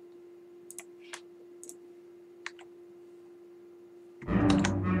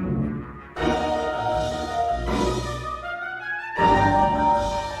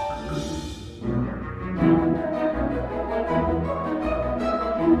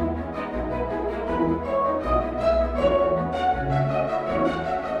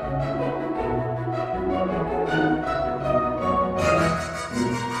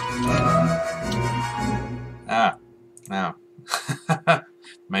 Now,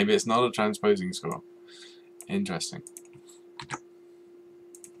 maybe it's not a transposing score. Interesting.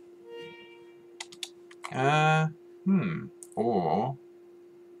 Or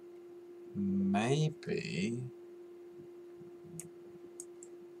maybe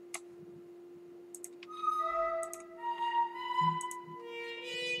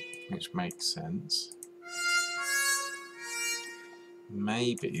which makes sense.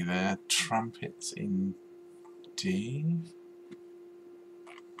 Maybe they're trumpets in D.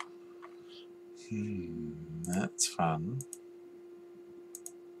 That's fun.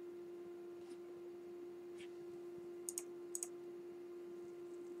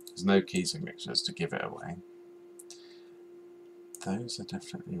 There's no key signatures to give it away. Those are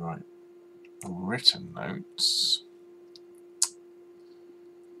definitely right. Written notes.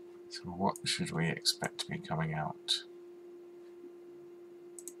 So what should we expect to be coming out?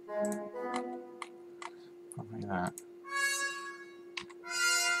 Probably that.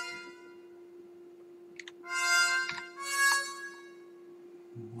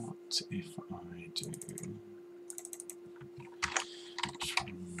 What if I do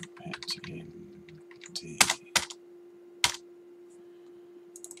trumpet in D?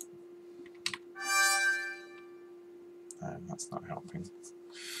 No, that's not helping.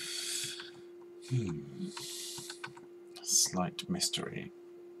 Slight mystery.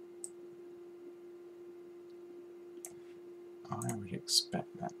 I would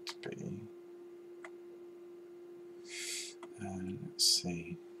expect that to be. Let's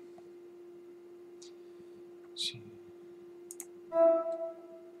see. G.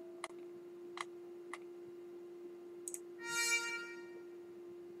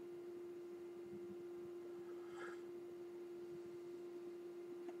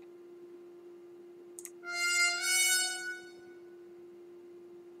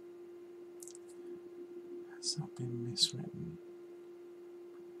 Has that been miswritten?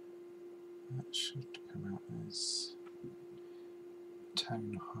 That should come out as a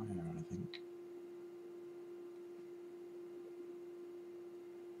tone higher, I think.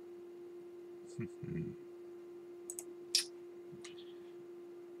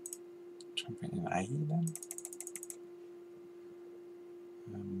 Trumpet in A then?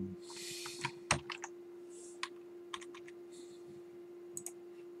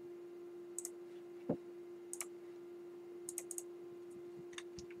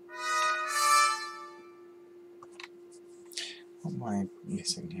 What am I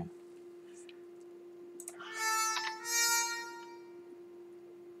missing here?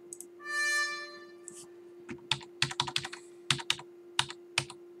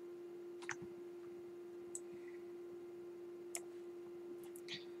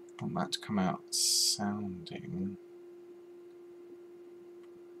 I want that to come out sounding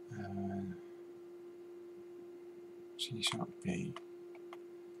G sharp B.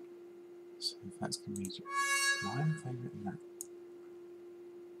 So if that's going to be, why have they written that?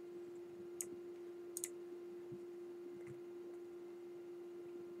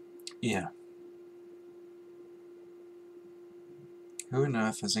 Yeah. Who on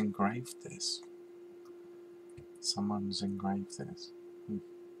earth has engraved this? Someone's engraved this.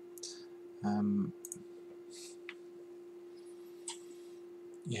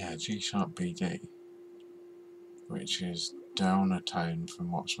 Yeah, G sharp B D, which is down a tone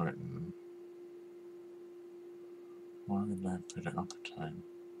from what's written. Why would they put it up a tone?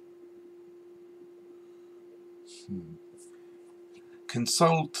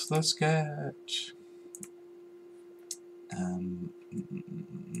 Consult the sketch.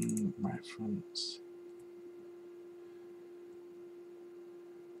 Reference.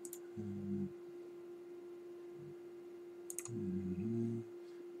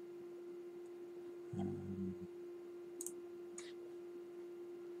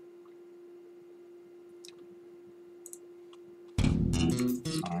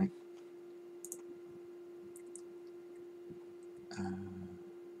 Sorry.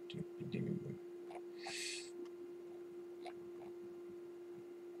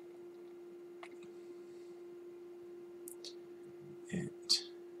 It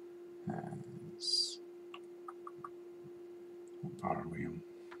has. What bar are we on?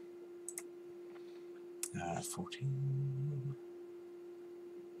 14.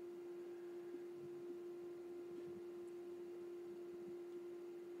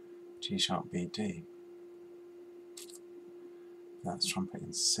 G sharp B D. That's trumpet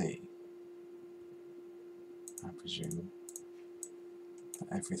in C. I presume that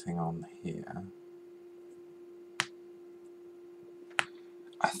everything on here.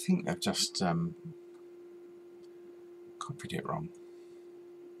 I think they've just copied it wrong.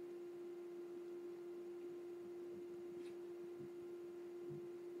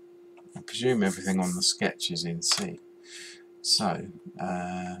 I presume everything on the sketch is in C. So,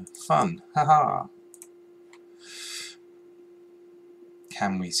 fun, haha!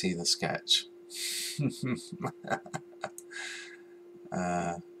 Can we see the sketch?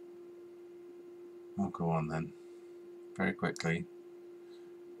 I'll go on then, very quickly.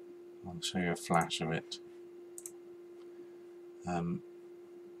 I'll show you a flash of it.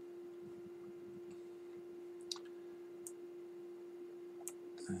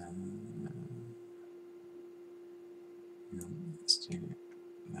 Let's do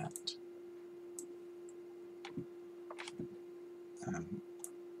that.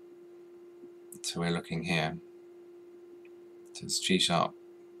 So we're looking here. So it's G sharp,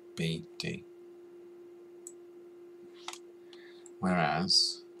 B, D.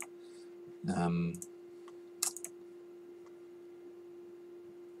 Whereas on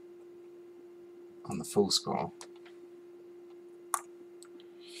the full score,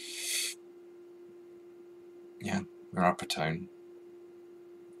 yeah, we're upper tone.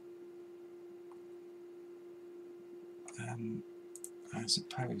 I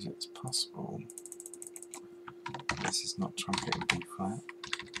suppose it's possible this is not trumpet in B flat.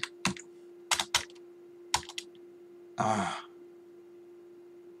 Ah,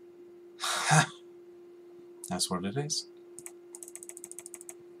 that's what it is.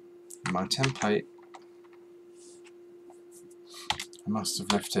 My template, I must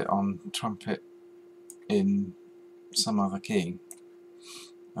have left it on trumpet in some other key.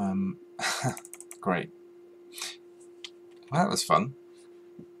 Great. Well, that was fun.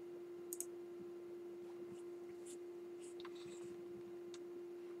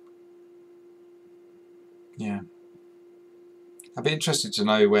 Yeah. I'd be interested to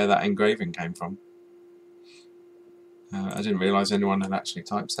know where that engraving came from. I didn't realise anyone had actually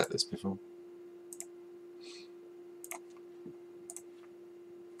typeset this before.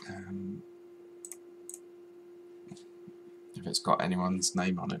 If it's got anyone's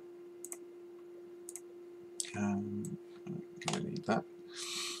name on it. I'm going to leave that.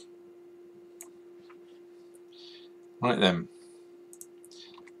 Right then.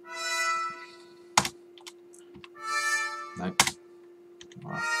 Nope.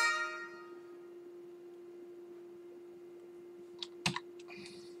 Wow.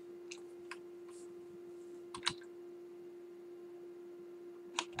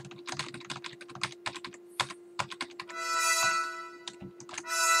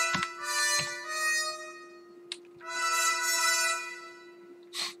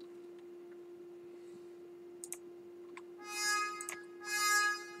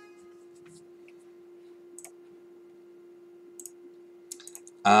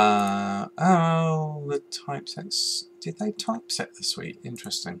 Oh, the typesets. Did they typeset the suite?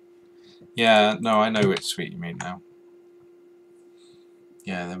 Interesting. Yeah, no, I know which suite you mean now.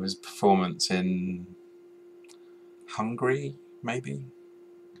 Yeah, there was a performance in Hungary, maybe,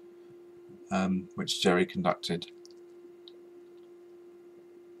 which Jerry conducted.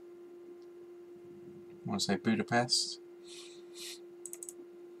 I want to say Budapest.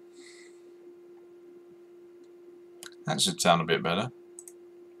 That should sound a bit better.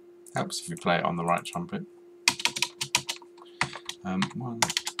 Helps if you play it on the right trumpet. 1,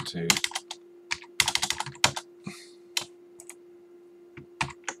 2.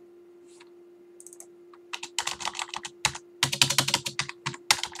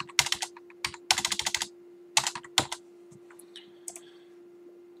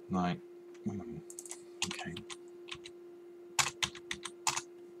 Right. Okay.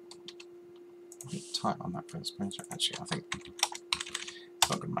 A bit tight on that first page. Actually, I think it's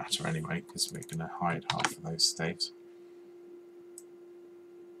not going to matter anyway because we're going to hide half of those staves.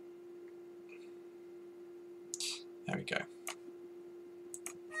 There we go.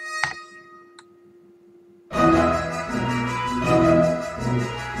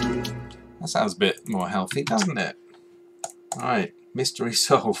 That sounds a bit more healthy, doesn't it? Right, mystery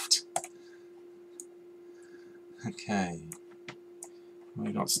solved. Okay.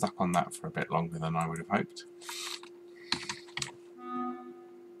 We got stuck on that for a bit longer than I would have hoped.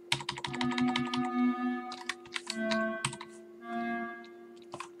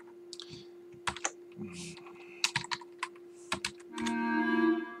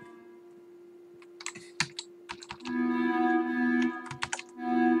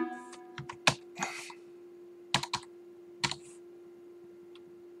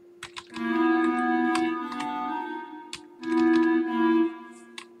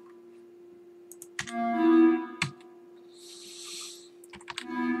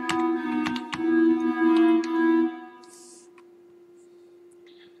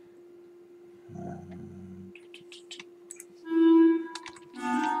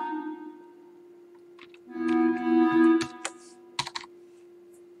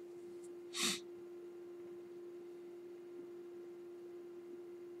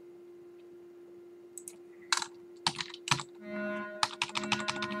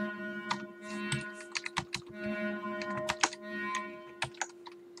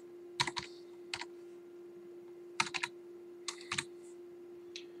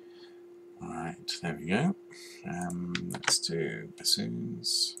 There we go. Let's do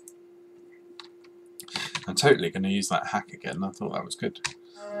bassoons. I'm totally going to use that hack again. I thought that was good.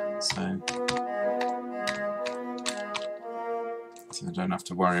 So I don't have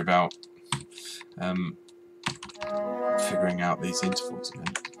to worry about figuring out these intervals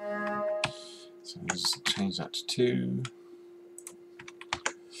again. So I'll just change that to 2,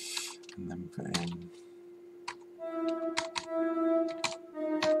 and then put in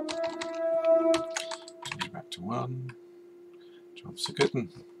change it back to 1. Job's a good one.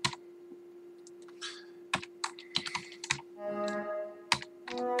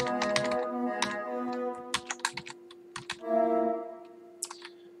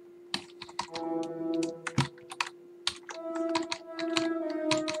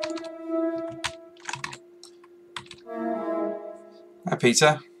 Hi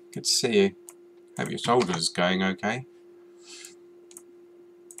Peter, good to see you. Hope your shoulder's going okay.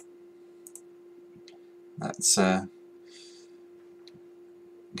 That's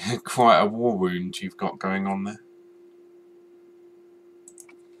quite a war wound you've got going on there.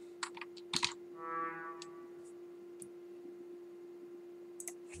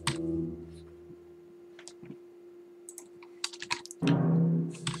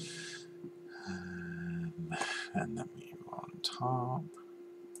 And then we go on top.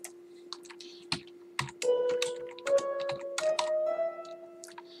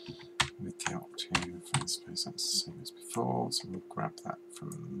 With the octave, I suppose that's the same as before, so we'll grab that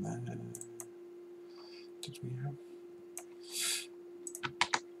from there. Did we have?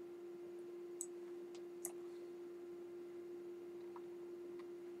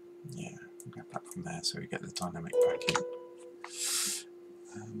 Yeah, we'll grab that from there so we get the dynamic back in.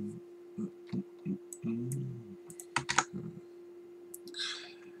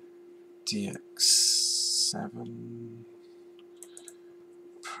 DX7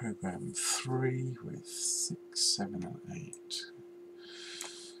 program 3 with 6, 7 and 8.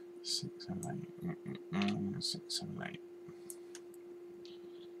 6, 7, 8. 6, 7, 8.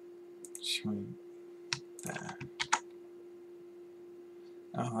 Should we there?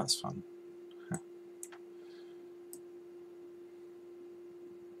 Oh, that's fun.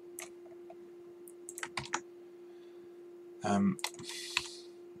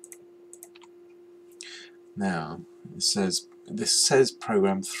 Now it says this says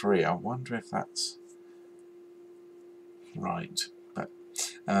program 3. I wonder if that's right, but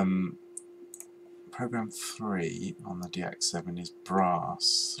program 3 on the DX7 is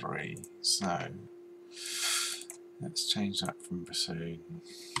brass 3. So let's change that from bassoon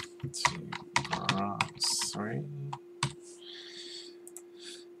to brass 3,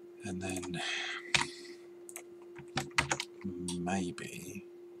 and then maybe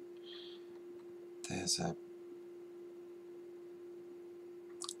there's a.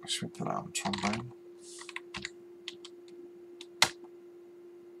 Should we put that on trombone?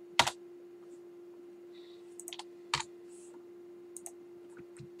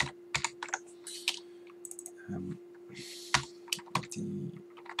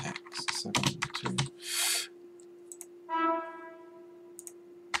 DX72.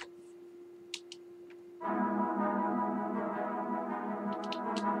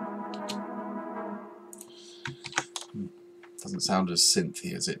 Doesn't sound as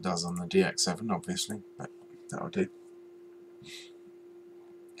synthy as it does on the DX7, obviously, but that'll do.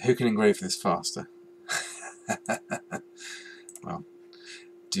 Who can engrave this faster? Well,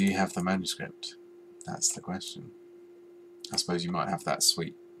 do you have the manuscript? That's the question. I suppose you might have that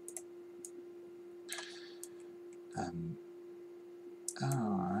suite. Oh,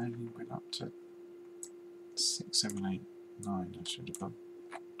 I only went up to 6, 7, 8, 9. I should have gone.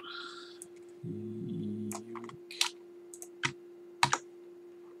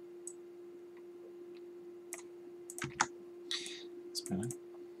 That's better.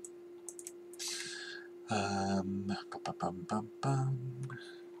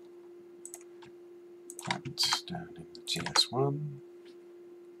 That's down in the GS1.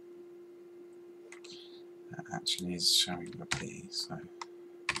 That actually is showing the P, so.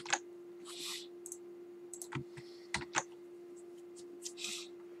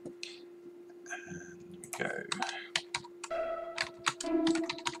 And we go.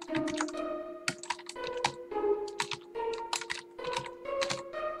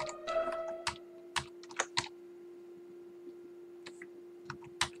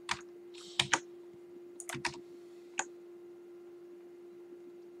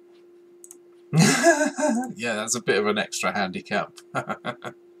 Yeah, that's a bit of an extra handicap.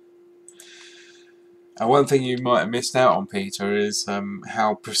 And one thing you might have missed out on, Peter, is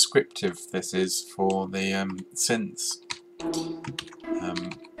how prescriptive this is for the synths.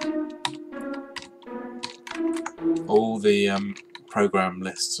 All the program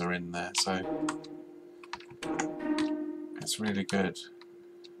lists are in there, so it's really good.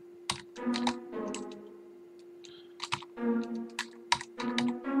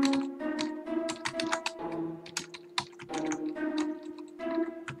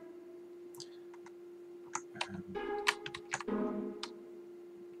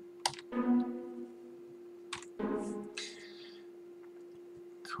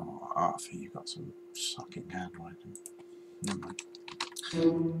 Oh, Arthur, you've got some shocking handwriting. Never mind.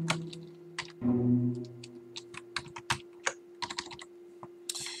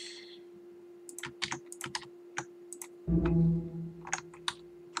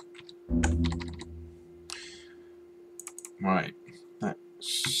 Right, that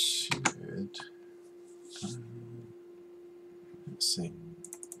should... let's see.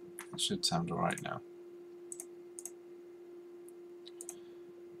 It should sound alright now.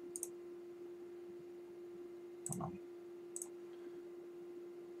 Come on.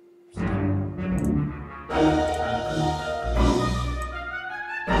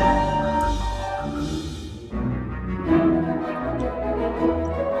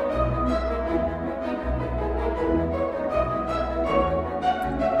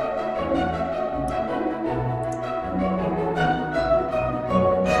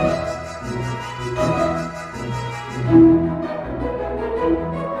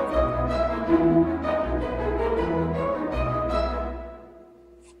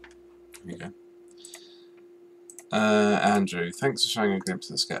 There you go. Andrew, thanks for showing a glimpse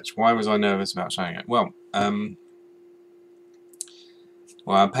of the sketch. Why was I nervous about showing it? Well,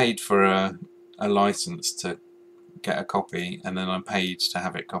 I paid for a license to get a copy, and then I paid to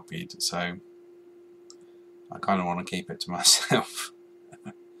have it copied, so I kind of want to keep it to myself.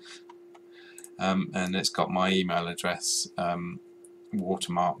 And it's got my email address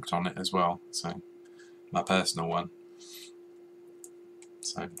watermarked on it as well, so my personal one.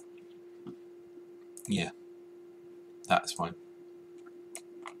 So yeah, that's fine.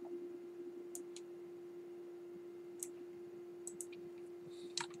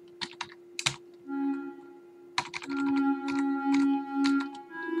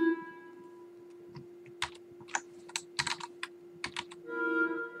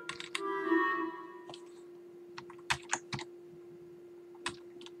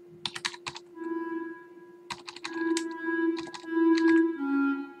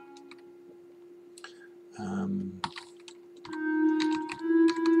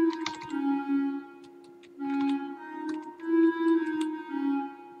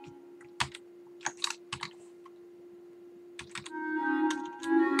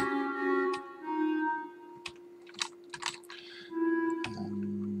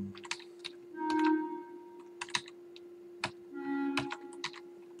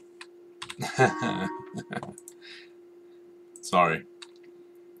 Sorry.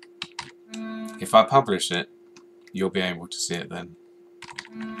 If I publish it, you'll be able to see it then.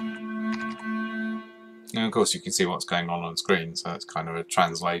 And of course you can see what's going on screen, so it's kind of a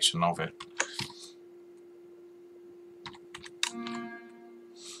translation of it.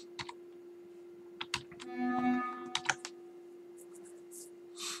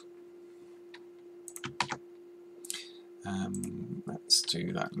 Let's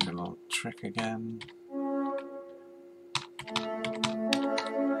do that little trick again.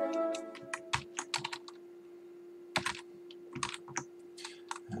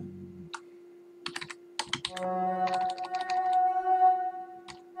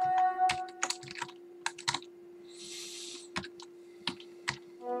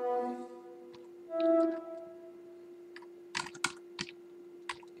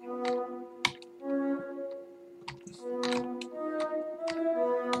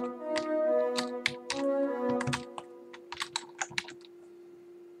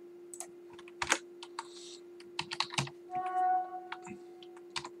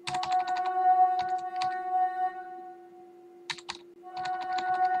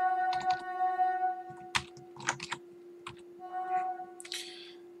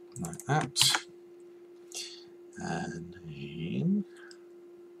 Like that. And then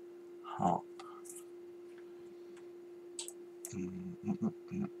hop.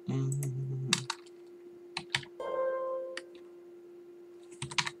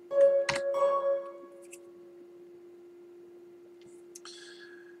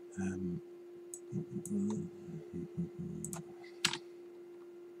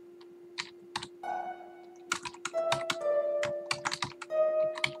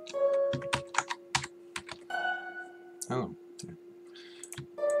 Oh, dear.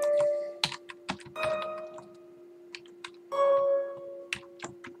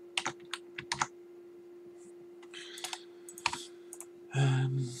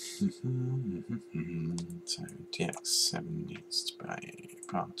 So DX7 needs to be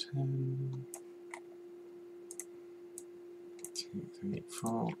part 10. 2, 3,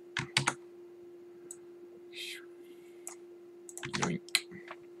 4. Yoink.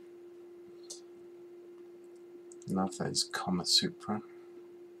 Love those Kama Sutra.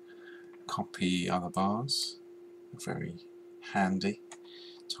 Copy other bars. Very handy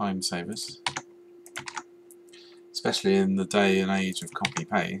time savers, especially in the day and age of copy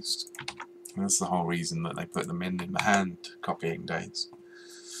paste. And that's the whole reason that they put them in the hand copying days.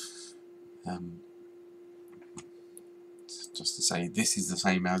 Just to say this is the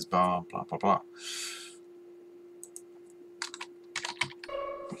same as bar blah blah blah.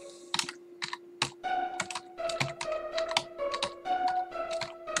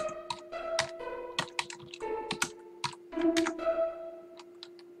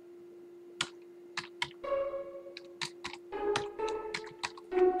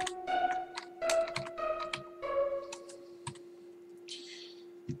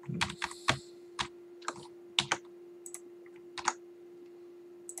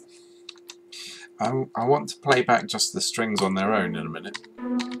 I want to play back just the strings on their own in a minute,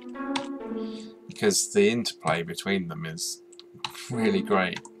 because the interplay between them is really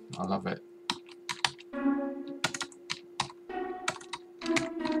great. I love it.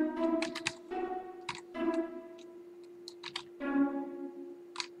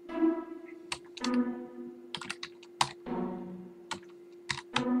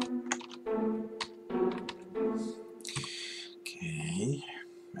 Okay,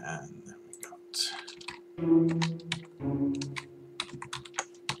 and then we got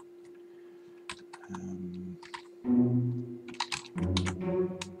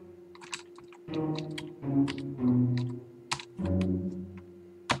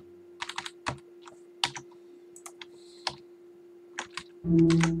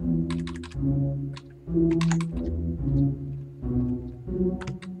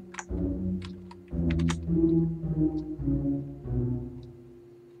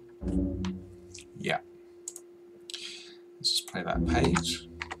yeah. Let's just play that page.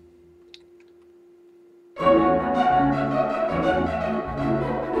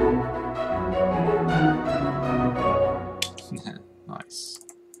 Nice.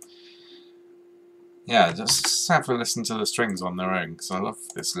 Yeah, just have a listen to the strings on their own, because I love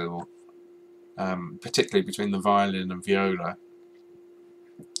this little, particularly between the violin and viola.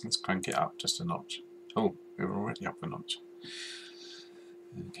 Let's crank it up just a notch. Oh, we're already up a notch.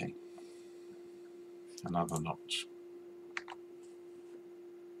 Okay. Another notch.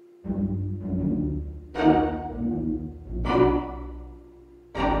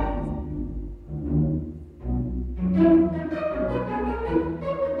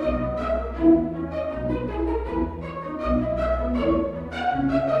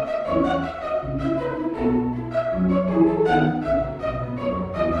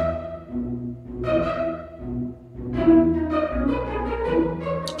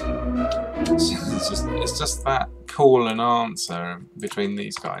 It's just that call and answer between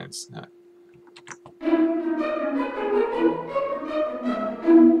these guys. Yeah.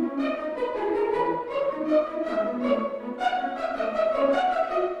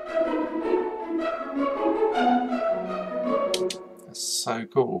 That's so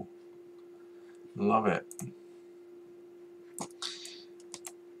cool. Love it.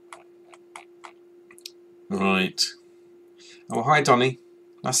 Right. Oh, hi Donnie.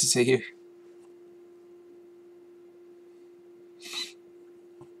 Nice to see you.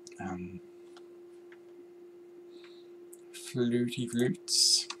 Fluty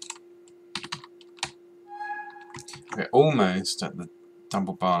flutes. We're almost at the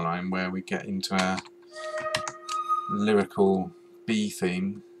double bar line where we get into our lyrical B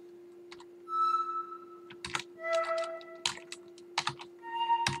theme.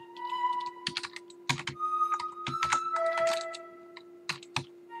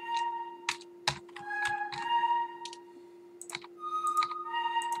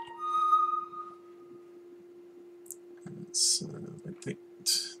 It's a bit,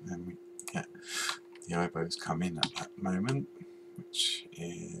 then we get the oboes come in at that moment, which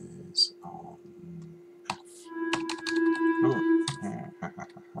is on F. Oh.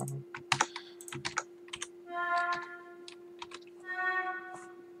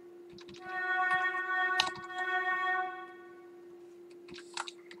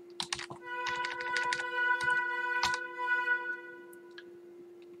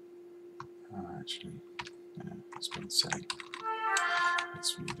 Actually, it's been silly.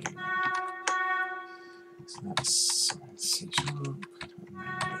 It's really so that's C sharp and then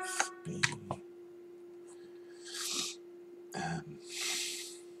F B.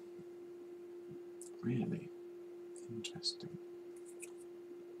 Really interesting.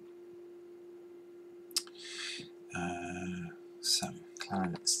 So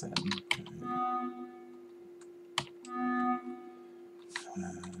clarinets then.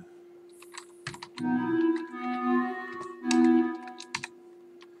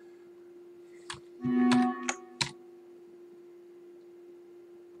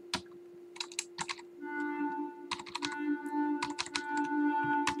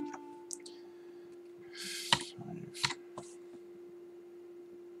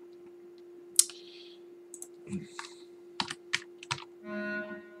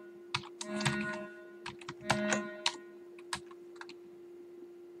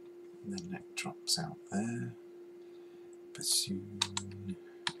 drops out there. Bassoon.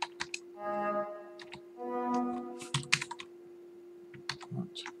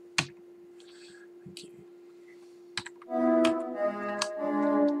 What? Thank you.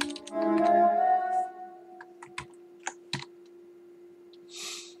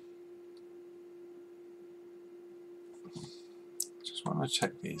 Just want to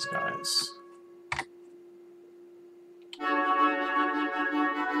check these guys.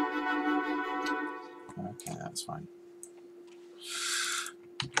 Okay, that's fine.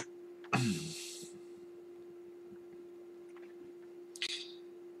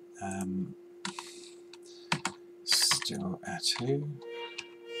 Still a 2.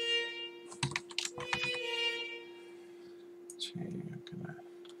 2, I'm gonna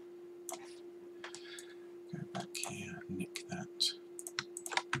go back here and nick that.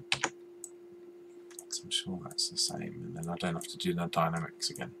 I'm sure that's the same, and then I don't have to do the dynamics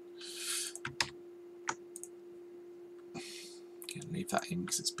again. Can leave that in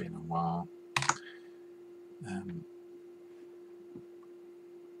because it's been a while. I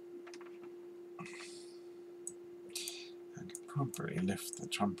could probably lift the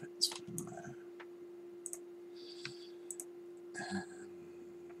trumpets from there.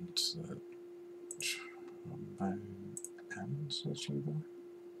 And the trombone and the tuba.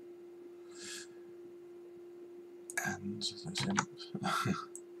 And the timp.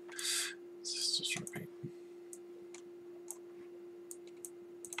 Let's just repeat.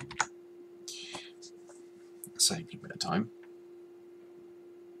 Saved a bit of time.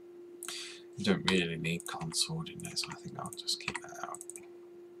 You don't really need consort in there, so I think I'll just keep that out.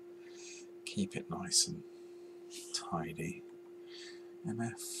 Keep it nice and tidy.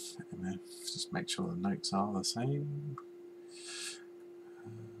 MF, MF, just make sure the notes are the same.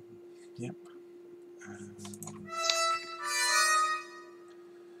 Yep. And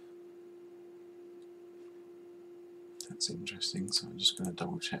that's interesting, so I'm just going to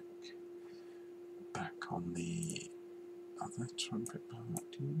double check back on the other trumpet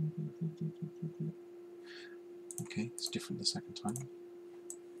part. Okay, it's different the second time.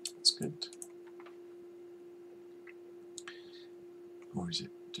 That's good. Or is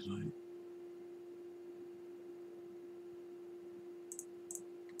it? Did I?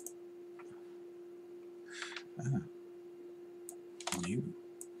 New.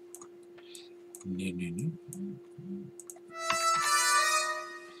 New.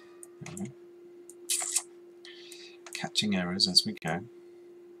 Catching errors as we go.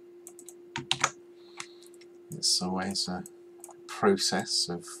 It's always a process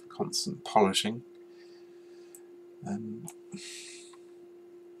of constant polishing.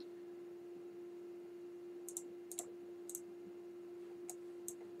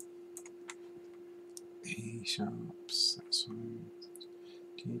 E sharps, that's fine.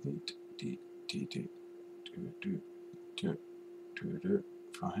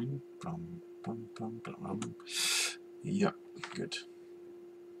 Fine. Yep, good.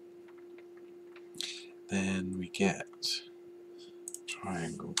 Then we get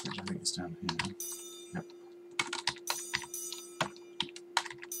triangle, which I think is down here. Yep.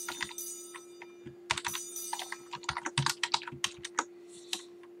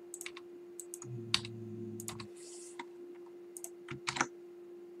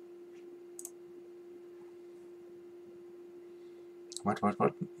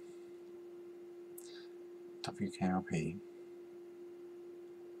 What? WKRP.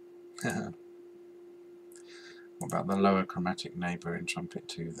 What about the lower chromatic neighbour in trumpet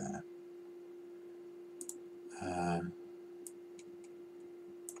 2 there?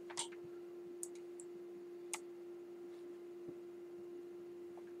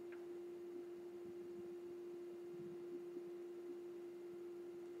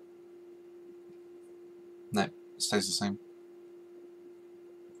 No, it stays the same.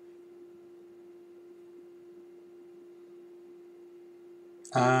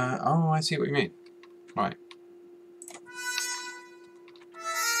 Oh, I see what you mean. Right.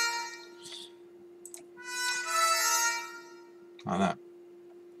 Like that.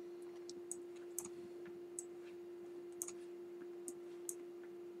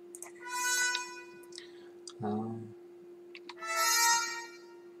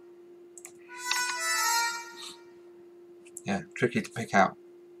 Yeah, tricky to pick out.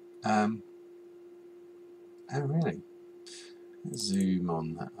 Oh, really? Let's zoom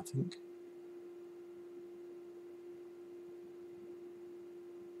on that, I think.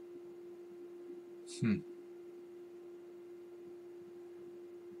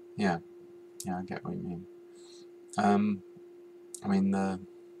 Yeah, I get what you mean. I mean, the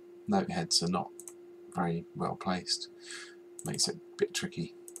note heads are not very well placed. Makes it a bit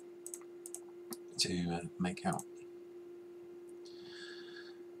tricky. to make out.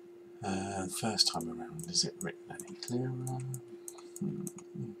 First time around, is it written any clearer?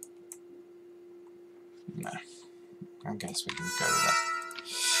 No, I guess we can go with that.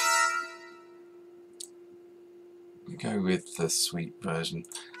 Go with the sweet version.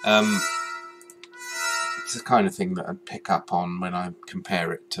 It's the kind of thing that I'd pick up on when I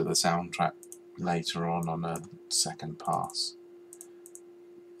compare it to the soundtrack later on a second pass.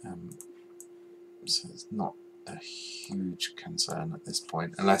 So it's not a huge concern at this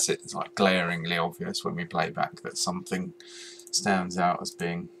point, unless it's like glaringly obvious when we play back that something stands out as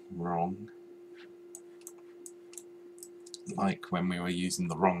being wrong. Like when we were using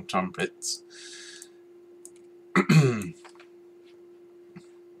the wrong trumpets.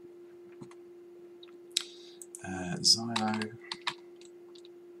 Xylo.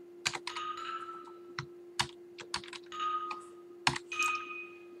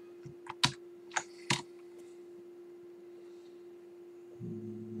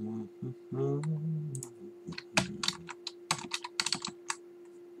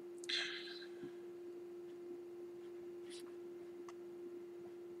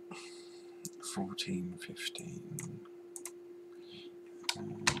 $14.15. 14.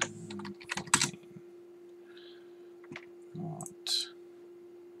 What?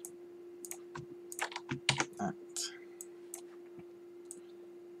 That.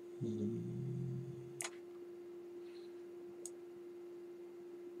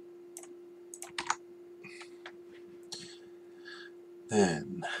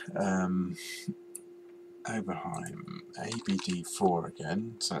 Then Oberheim, ABD4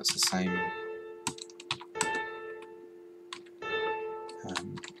 again, so it's the same.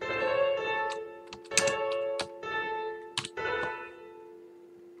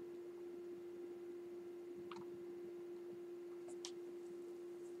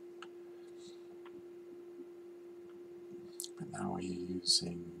 But now we're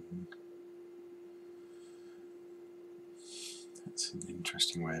using. That's an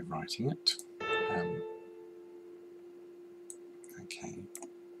interesting way of writing it. Okay,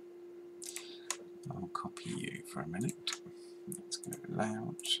 I'll copy you for a minute. Let's go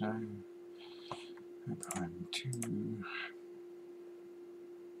layout, show, Oberheim 2.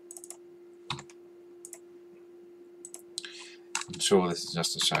 I'm sure this is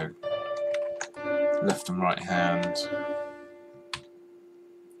just to show left and right hand.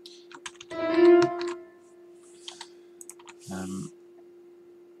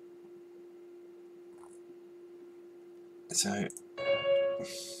 So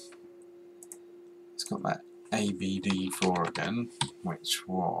it's got that ABD4 again, which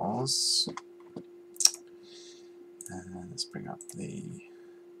was, let's bring up the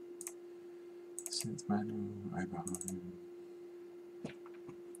synth manual. Oberheim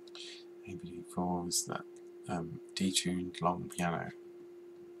ABD4 is that detuned long piano.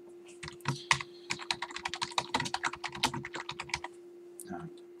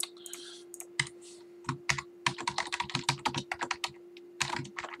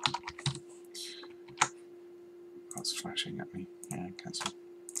 That's flashing at me. Yeah, cancel.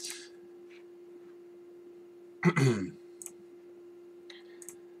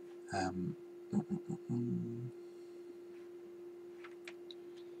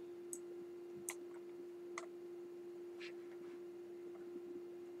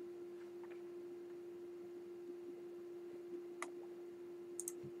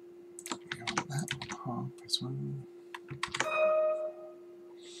 Got that harp as well.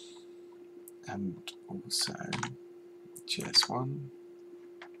 And also GS1.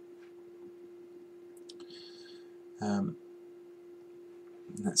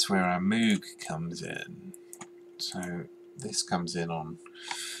 That's where our Moog comes in. So this comes in on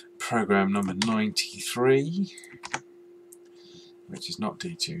program number 93, which is not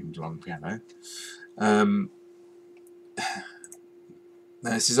detuned long piano.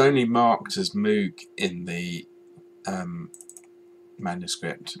 This is only marked as Moog in the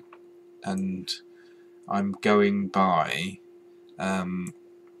manuscript, and I'm going by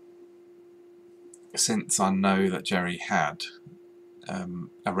since I know that Jerry had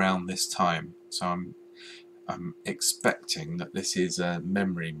around this time, so I'm expecting that this is a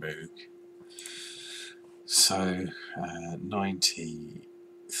memory Moog. So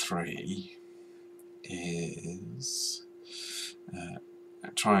 93 is a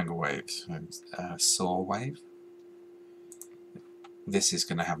triangle wave, so a saw wave. This is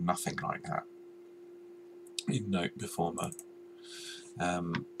going to have nothing like that in Note Performer.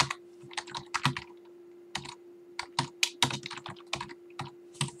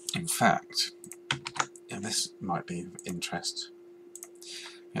 In fact, and this might be of interest,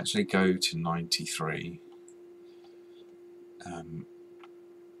 Actually go to 93.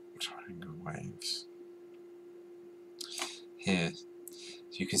 Triangle waves. Here, so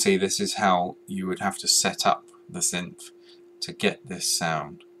you can see this is how you would have to set up the synth to get this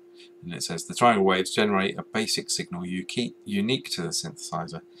sound. And it says the triangle waves generate a basic signal unique to the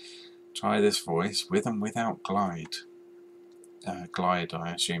synthesizer. Try this voice with and without glide. Glide,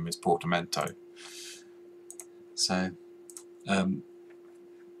 I assume, is portamento. So,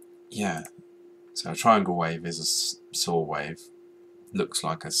 yeah. So a triangle wave is a saw wave. Looks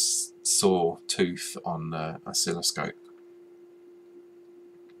like a saw tooth on the oscilloscope.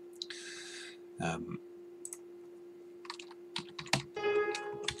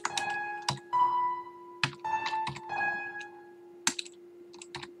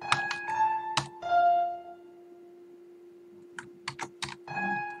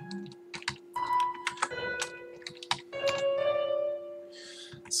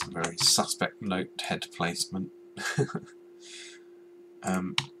 Some very suspect note head placement.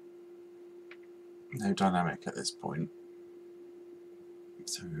 No dynamic at this point,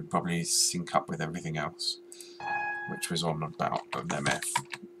 so we'll probably sync up with everything else, which was on about an MF.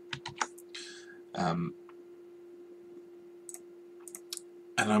 And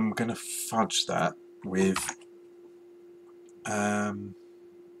I'm going to fudge that with a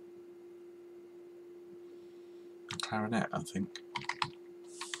clarinet, I think.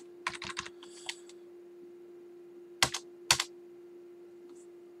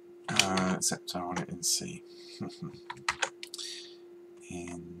 Except I want it in C.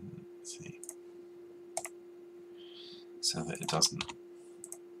 In C. So that it doesn't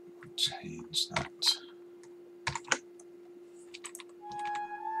change that.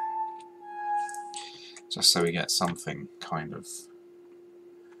 Just so we get something kind of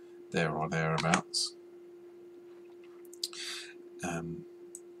there or thereabouts.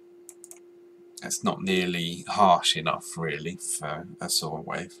 It's not nearly harsh enough really for a saw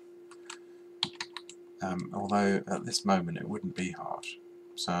wave. Although at this moment it wouldn't be harsh.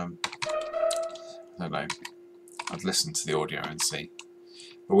 So I don't know. I'd listen to the audio and see.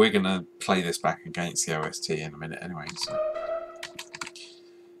 But we're going to play this back against the OST in a minute anyway, so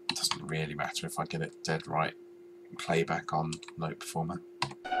it doesn't really matter if I get it dead right. Playback on Note Performer.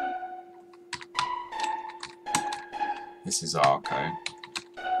 This is Arco.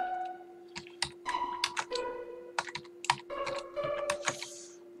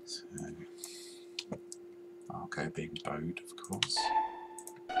 So, Arco being bowed, of course.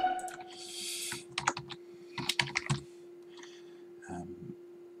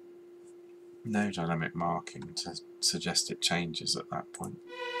 No dynamic marking to suggest it changes at that point.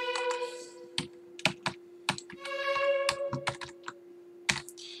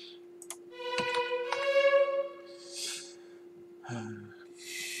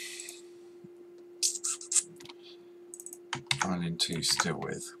 Violin 2 still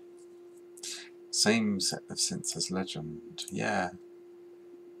with. Same set of synths as Legend, yeah.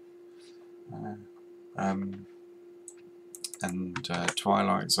 And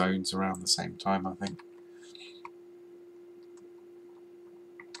Twilight Zone's around the same time, I think.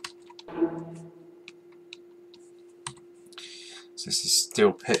 So this is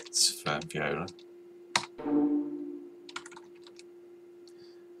still Pitts for viola.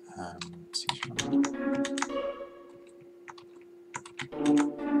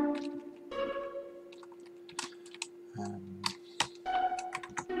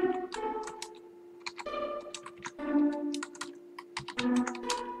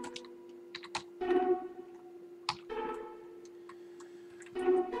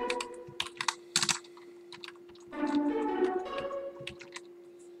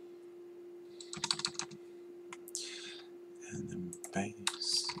 And then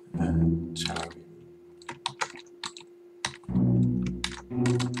bass and cello.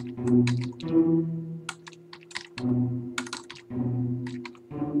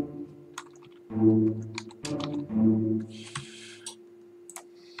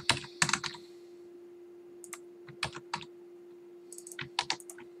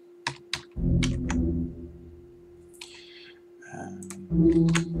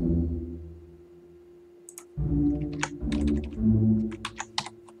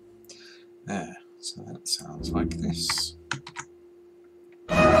 There, so that sounds like this.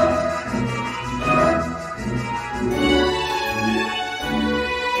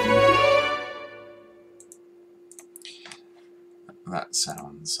 That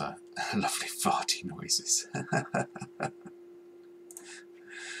sounds lovely farty noises.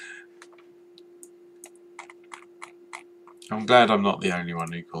 I'm glad I'm not the only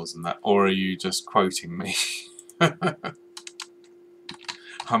one who calls them that, or are you just quoting me?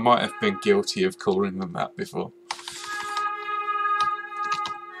 I might have been guilty of calling them that before.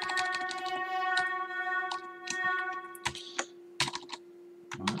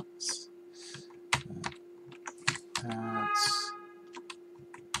 That's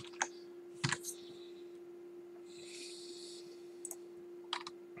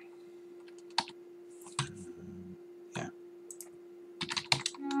yeah.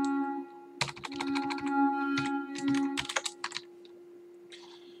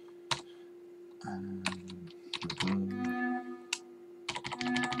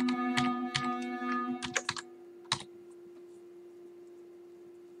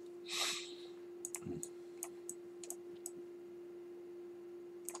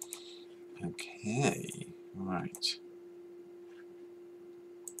 Okay, right.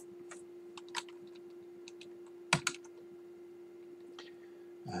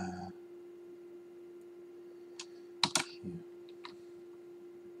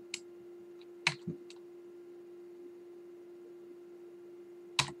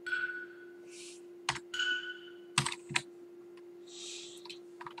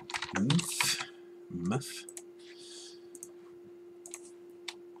 Muff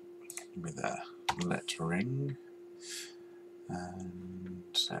with a lettering, and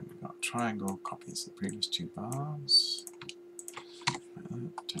then we've got triangle, copies the previous two bars.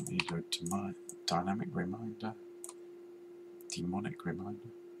 Don't need to go to my dynamic reminder, demonic reminder.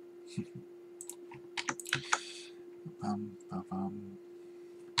 In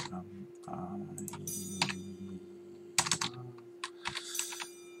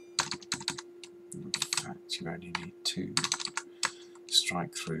fact, you only need 2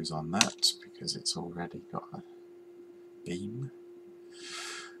 strike throughs on that because it's already got a beam.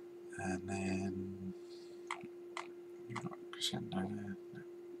 And then you've got crescendo there. No.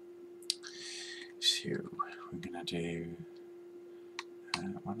 So we're going to do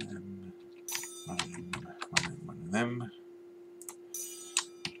one of them, one of them, one of them.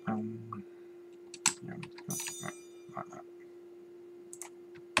 Yeah, like that.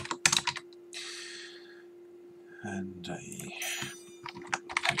 And a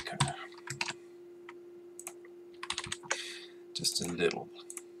anchor. Just a little.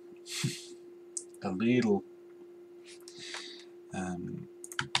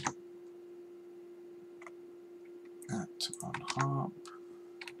 That on harp.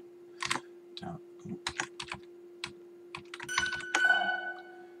 Down.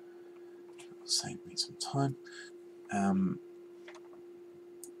 Save me some time.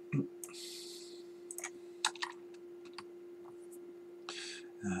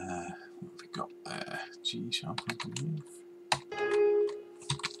 What have we got there? G sharp underneath.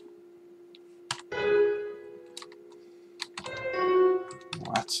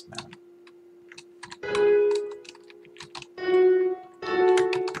 What now?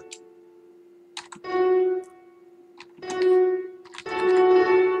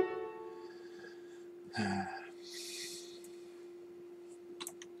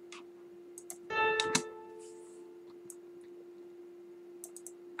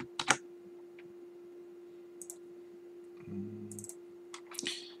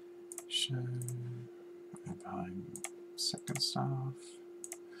 Show behind second staff.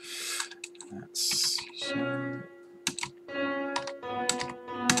 That's show.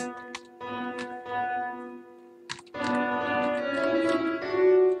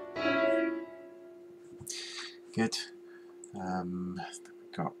 Good.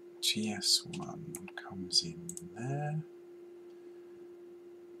 We've got GS1 comes in there.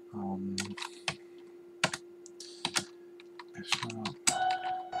 F sharp.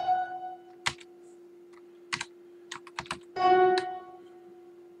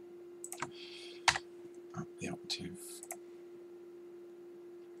 Up the octave.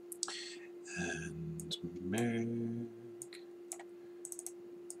 And Moog.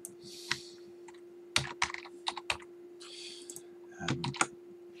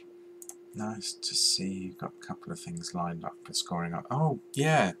 Nice to see you've got a couple of things lined up for scoring up. Oh,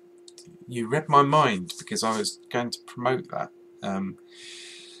 yeah, you read my mind because I was going to promote that.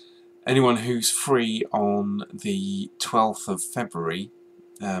 Anyone who's free on the 12th of February,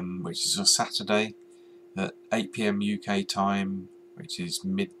 which is a Saturday at 8 PM UK time, which is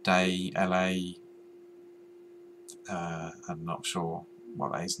midday LA, I'm not sure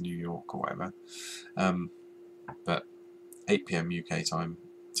what that is, New York or whatever, but 8 PM UK time,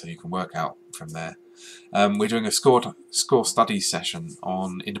 so you can work out from there. We're doing a score studies session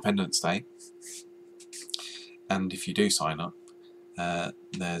on Independence Day, and if you do sign up,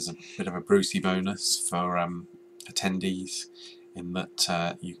 there's a bit of a Brucey bonus for attendees, in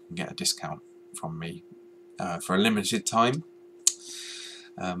that you can get a discount from me for a limited time.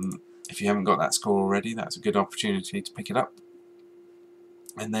 If you haven't got that score already, that's a good opportunity to pick it up.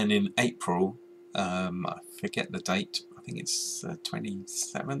 And then in April, I forget the date, I think it's the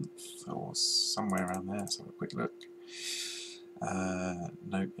 27th or somewhere around there, let's have a quick look.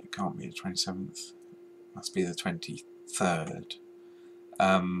 No, it can't be the 27th, must be the 23rd.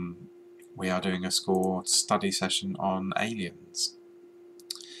 We are doing a score study session on aliens,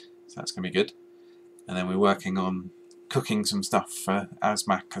 so that's going to be good. And then we're working on cooking some stuff for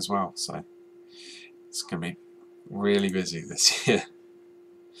ASMAC as well, so it's going to be really busy this year.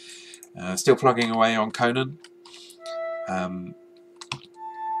 Still plugging away on Conan. I'm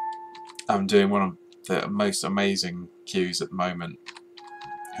doing one of the most amazing cues at the moment,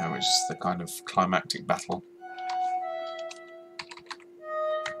 which is the kind of climactic battle.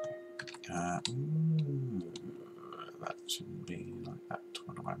 That shouldn't be like that.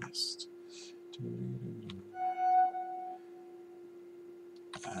 What have I missed? Here.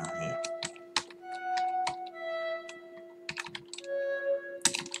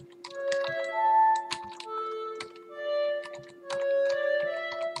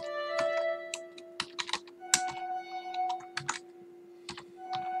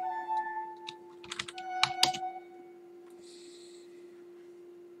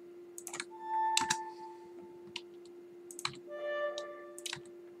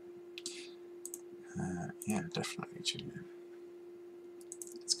 Yeah, definitely tune in.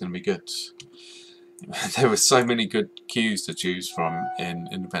 It's going to be good. There were so many good cues to choose from in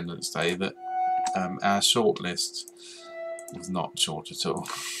Independence Day that our shortlist was not short at all.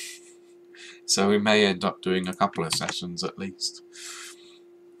 So we may end up doing a couple of sessions at least.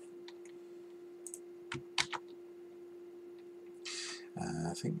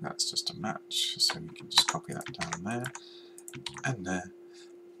 I think that's just a match, so we can just copy that down there and there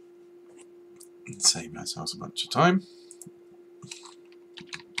and save ourselves a bunch of time.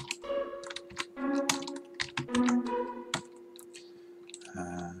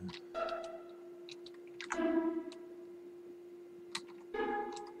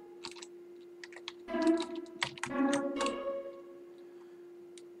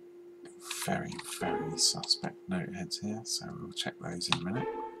 Very suspect note heads here, so we'll check those in a minute.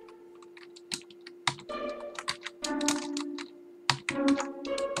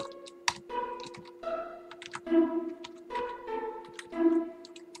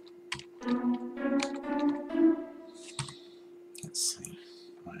 Let's see.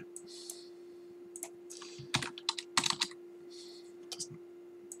 Right. Doesn't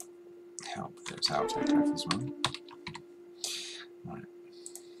help that it's autograph as well. Right.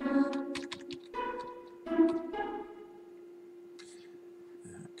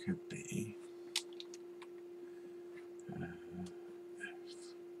 Could be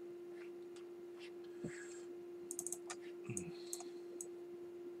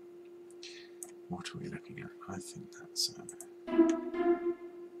what are we looking at? I think that's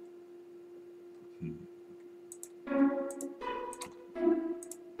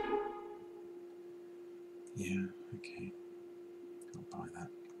yeah, okay. I'll buy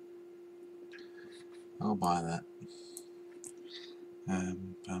that. I'll buy that. I've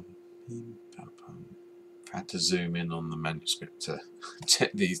had to zoom in on the manuscript to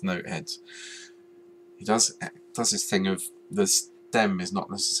check these note heads. He does this thing of the stem is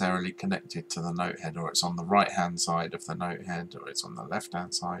not necessarily connected to the note head, or it's on the right hand side of the note head, or it's on the left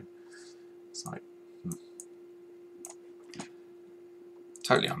hand side. It's like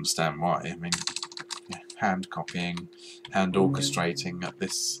totally understand why. I mean, yeah, hand copying, hand orchestrating at the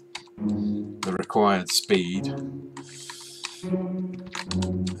required speed.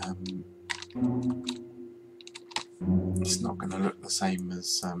 It's not going to look the same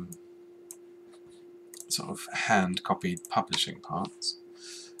as sort of hand copied publishing parts,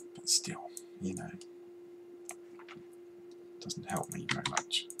 but still, you know, doesn't help me very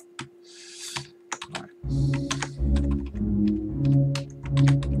much. Right.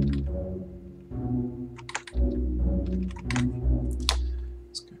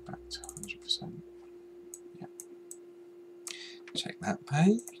 Let's go back to 100%. Yeah. Check that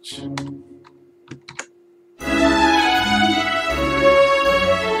page.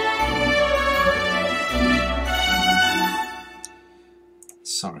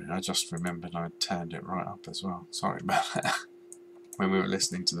 Sorry, I just remembered I turned it right up as well. Sorry about that. When we were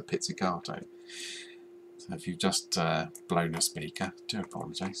listening to the pizzicato. So if you've just blown a speaker, do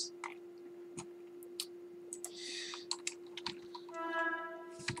apologise.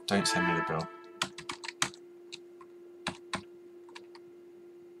 Don't send me the bill.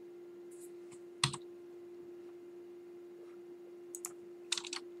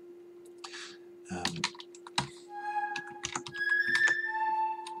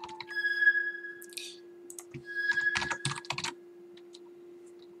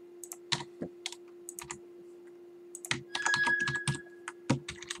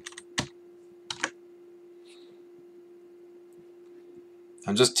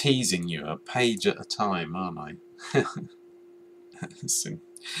 I'm just teasing you a page at a time, aren't I? It's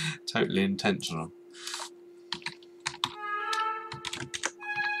totally intentional.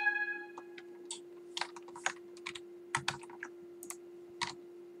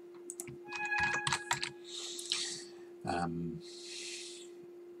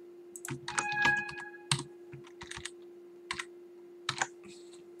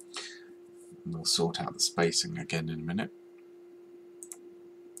 We'll sort out the spacing again in a minute.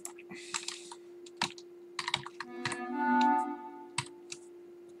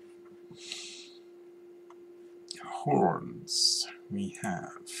 Horns we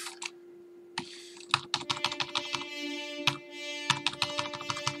have.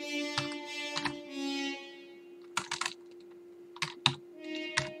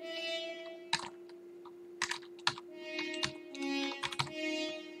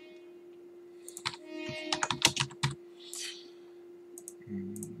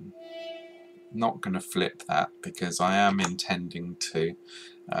 Not going to flip that because I am intending to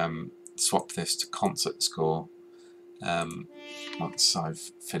swap this to concert score once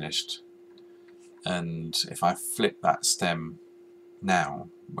I've finished, and if I flip that stem now,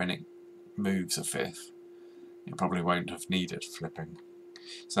 when it moves a fifth, it probably won't have needed flipping.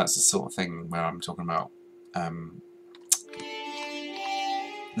 So that's the sort of thing where I'm talking about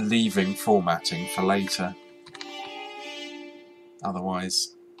leaving formatting for later,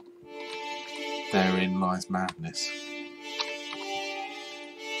 otherwise therein lies madness.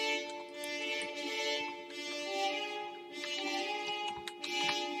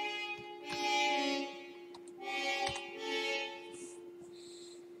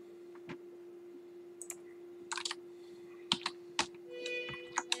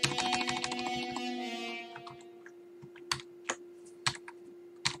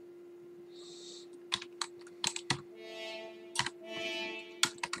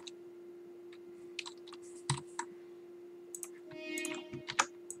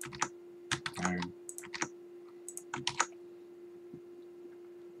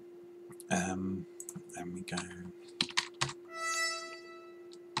 There we go.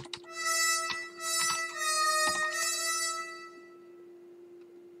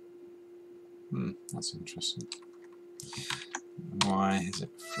 That's interesting. Why is it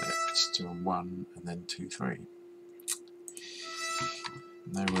flipped to a 1 and then 2, 3?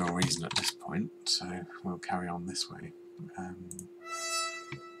 No real reason at this point, so we'll carry on this way.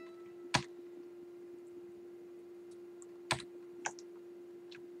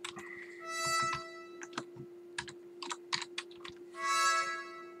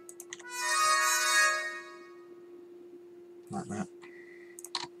 Like that.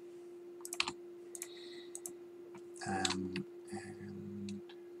 And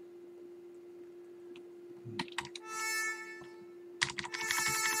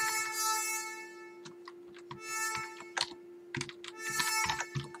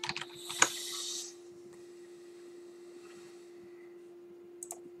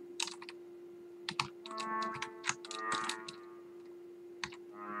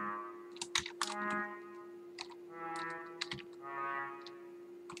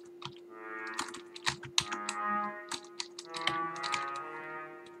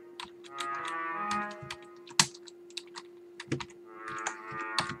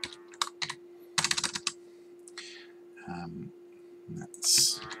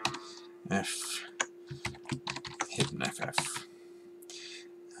that's F, hidden FF,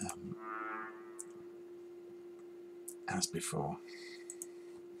 as before.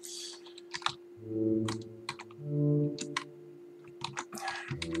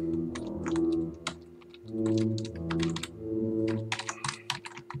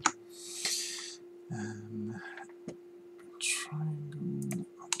 Triangle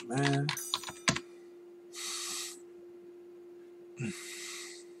on there.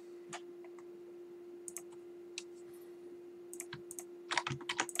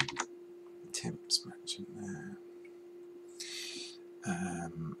 Temps matching there.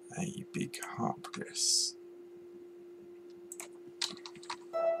 A big harp grace.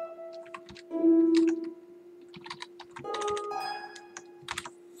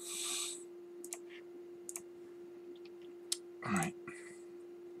 Right.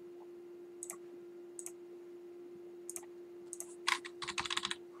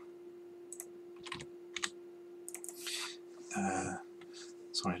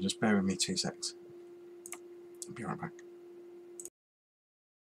 Sorry, just bear with me 2 secs. I'll be right back.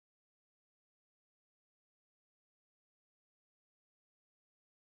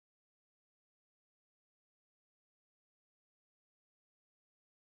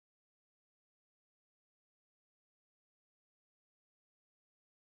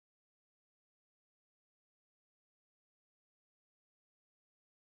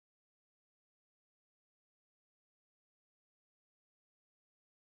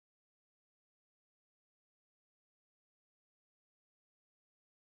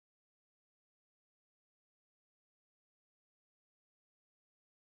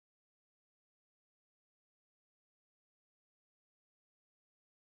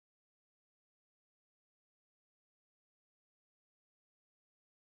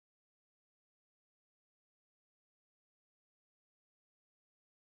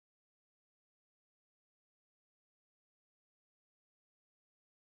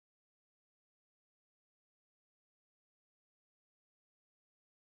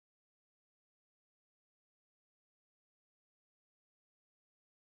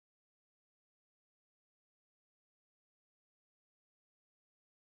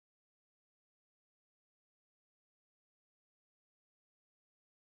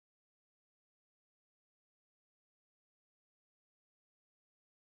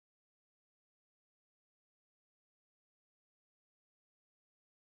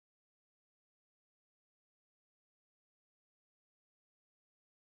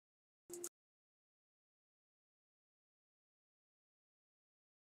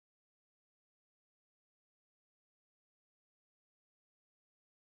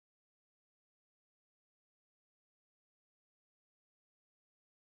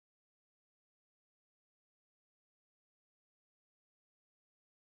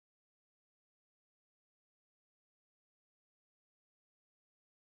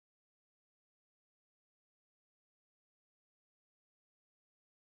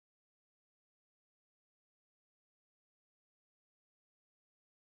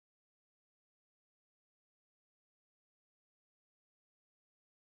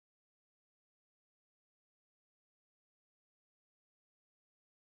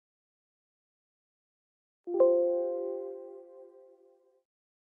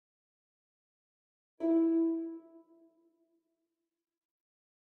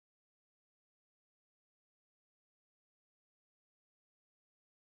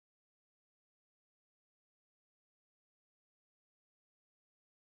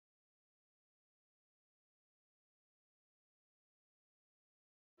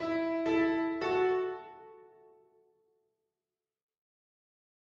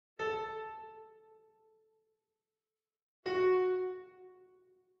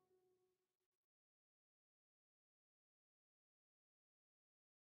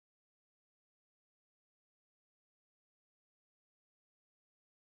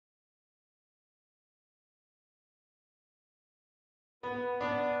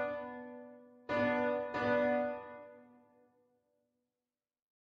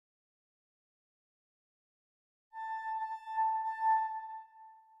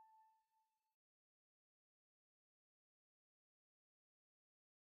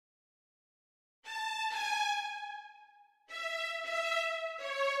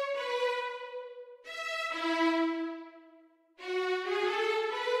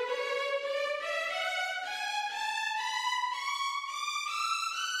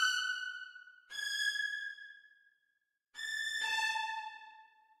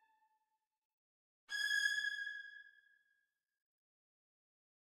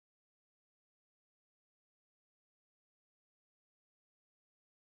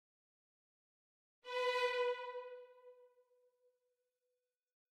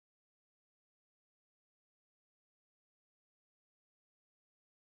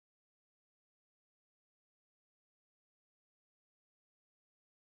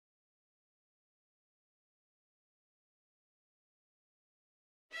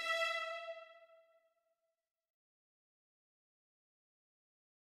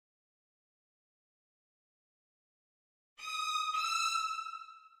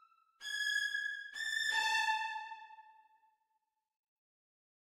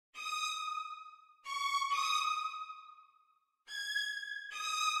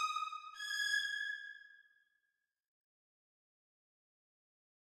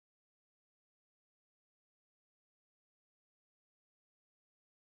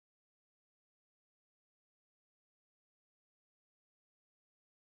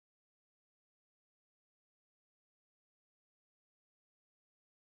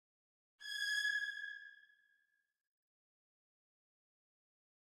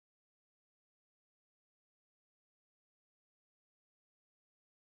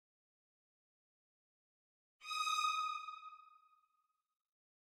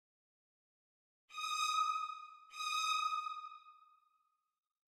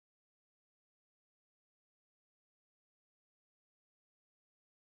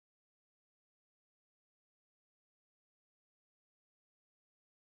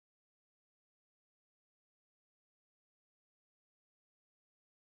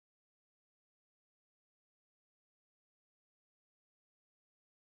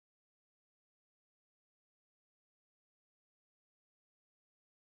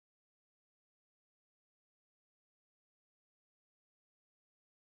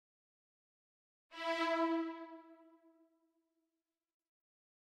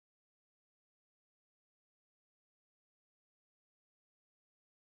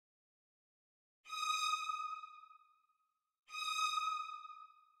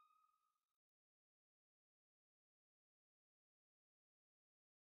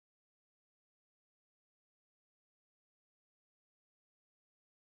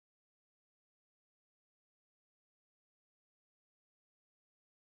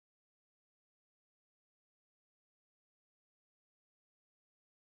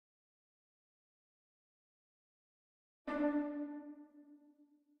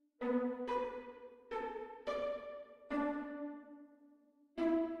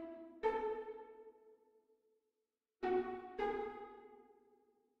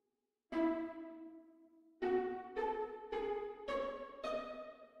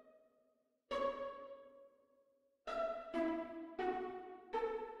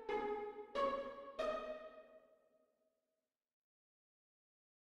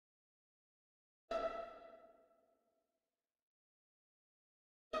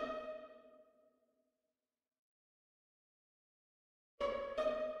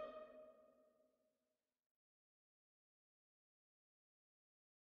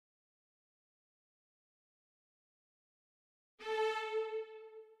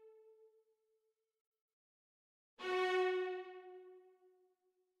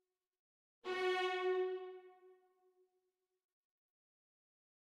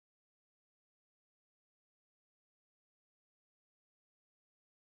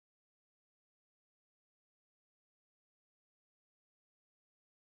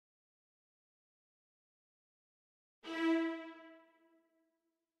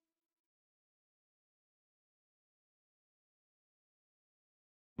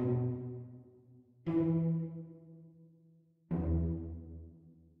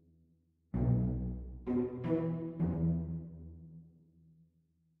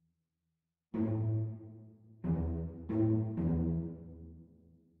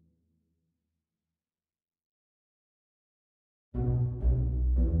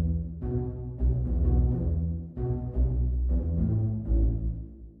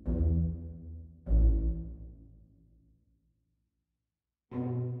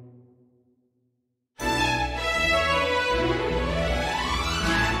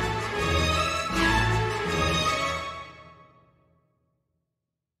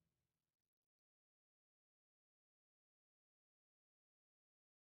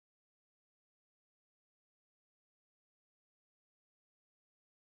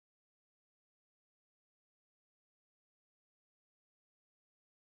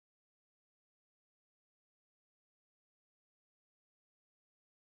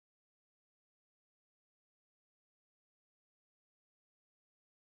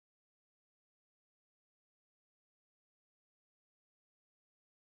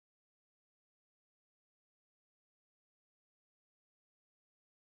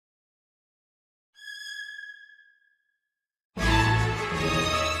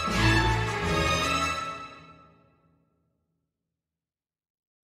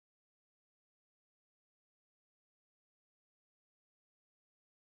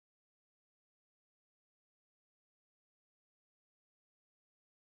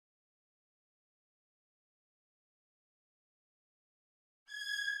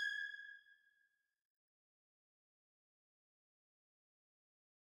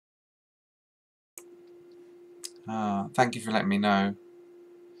 Thank you for letting me know.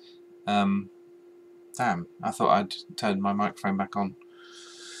 Damn, I thought I'd turned my microphone back on.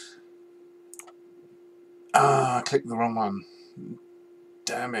 I clicked the wrong one.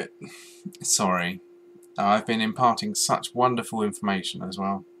 Damn it. Sorry. I've been imparting such wonderful information as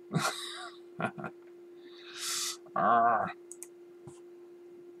well.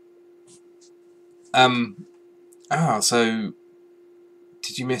 So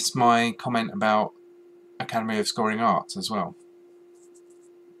did you miss my comment about Academy of Scoring Arts as well?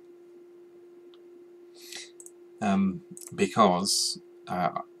 Because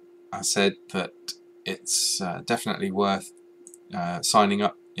I said that it's definitely worth signing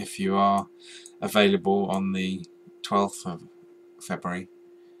up if you are available on the 12th of February,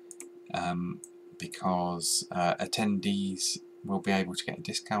 because attendees will be able to get a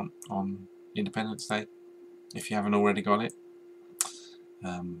discount on Independence Day if you haven't already got it.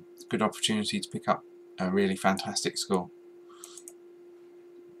 Good opportunity to pick up a really fantastic score.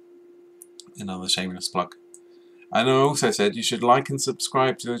 Another shameless plug. And I also said you should like and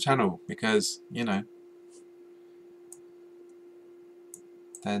subscribe to the channel because, you know,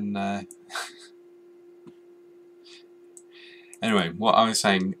 then anyway, what I was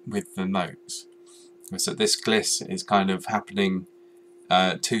saying with the notes was that this gliss is kind of happening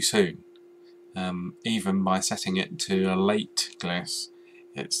too soon. Even by setting it to a late gliss,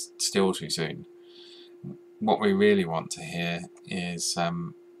 it's still too soon. What we really want to hear is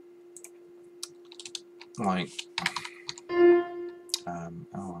like oh,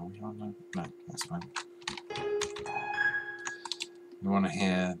 are we on? No, that's fine. We want to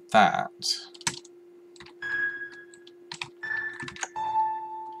hear that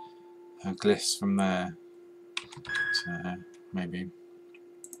a gliss from there to maybe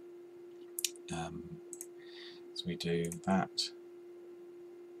so we do that.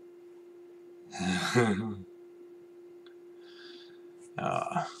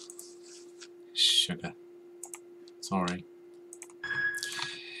 Sugar. Sorry.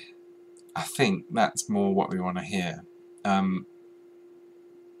 I think that's more what we want to hear.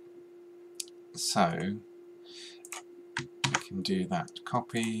 So we can do that.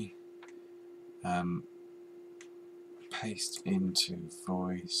 Copy, paste into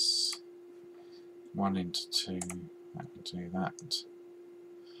voice, 1 into 2. I can do that,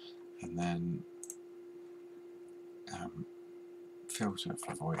 and then filter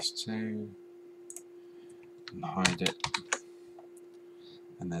for voice 2 and hide it.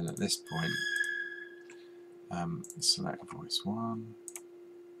 And then at this point, select voice 1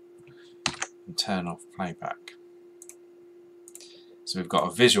 and turn off playback. So we've got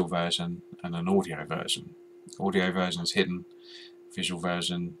a visual version and an audio version. Audio version is hidden, visual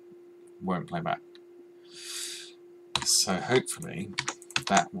version won't play back. So hopefully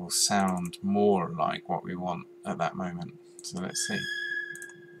that will sound more like what we want at that moment. So let's see.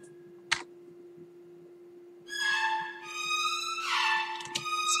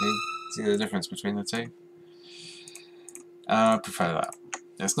 See the difference between the two? I prefer that.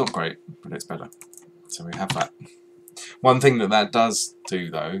 It's not great, but it's better. So we have that. One thing that does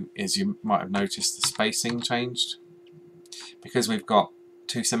do though is you might have noticed the spacing changed. Because we've got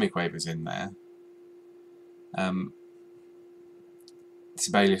 2 semiquavers in there,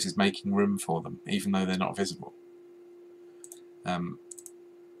 Sibelius is making room for them, even though they're not visible.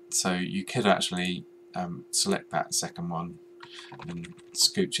 So you could actually select that second one and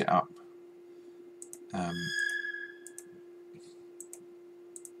scooch it up. And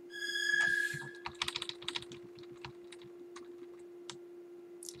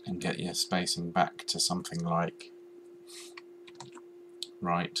get your spacing back to something like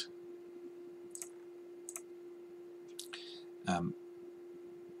right. And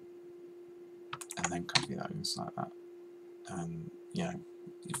then copy those like that. And yeah,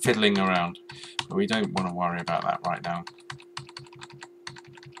 fiddling around, but we don't want to worry about that right now.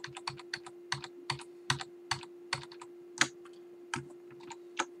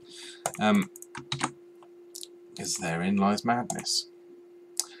 Because therein lies madness.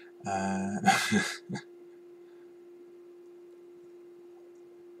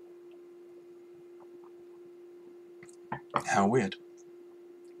 How weird.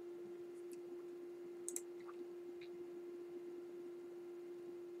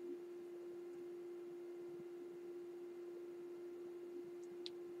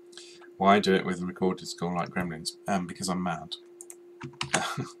 Why do it with a recorded score like Gremlins? Because I'm mad.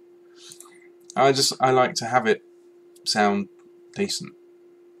 I like to have it sound decent.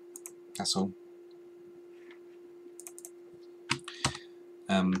 That's all.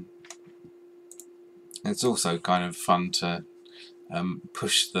 It's also kind of fun to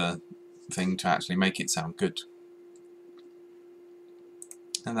push the thing to actually make it sound good.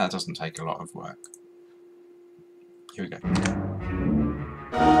 And that doesn't take a lot of work. Here we go.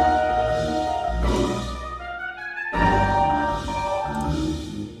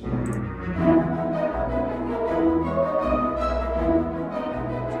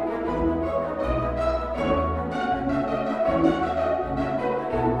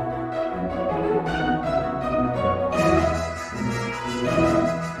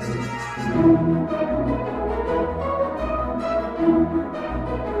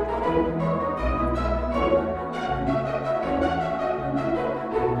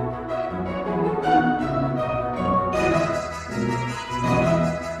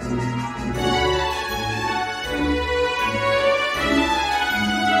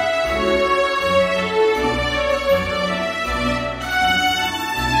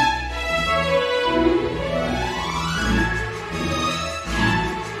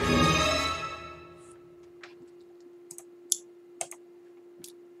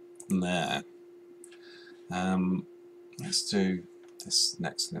 There. Let's do this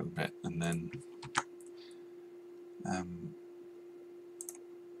next little bit, and then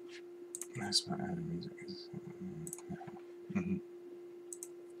that's what music is.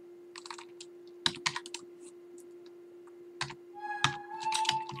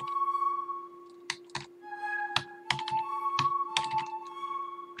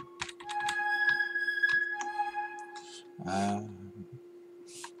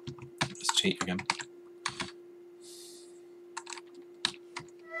 Let's cheat again.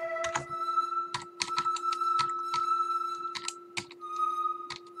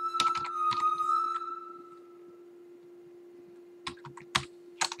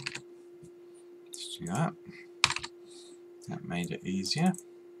 Let's do that. That made it easier.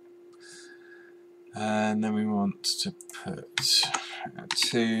 And then we want to put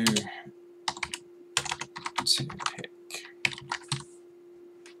two pick.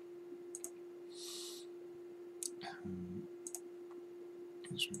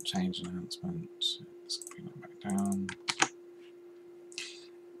 Change announcement. Let's bring that back down.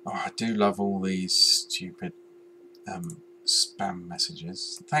 Oh, I do love all these stupid spam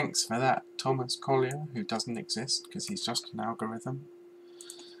messages. Thanks for that, Thomas Collier, who doesn't exist because he's just an algorithm.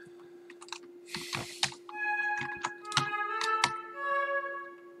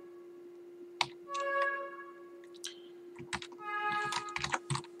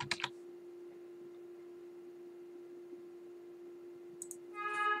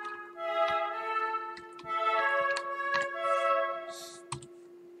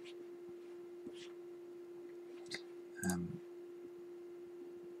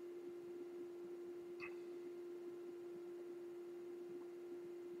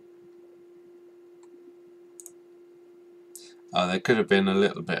 Oh, there could have been a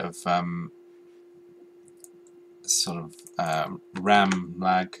little bit of sort of RAM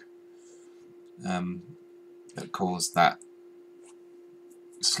lag that caused that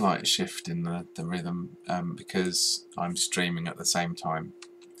slight shift in the rhythm because I'm streaming at the same time.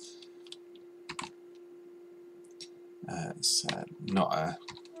 It's not a...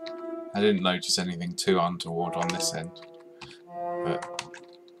 I didn't notice anything too untoward on this end, but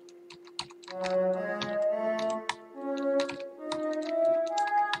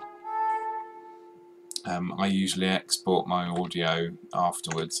I usually export my audio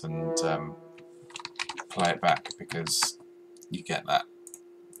afterwards and play it back because you get that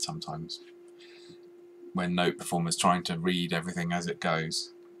sometimes when Note Performer's trying to read everything as it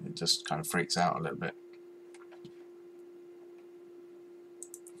goes. It just kind of freaks out a little bit.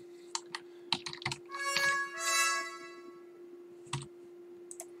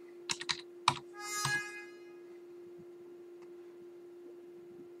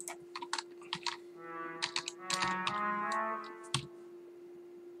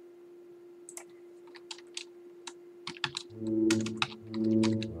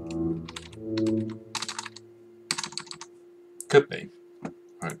 Could be,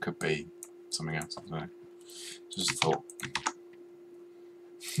 or it could be something else. I don't know. Just a thought.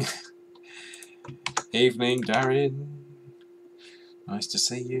 Evening, Darren. Nice to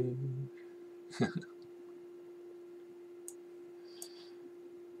see you.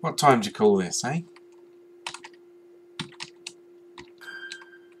 What time do you call this, eh?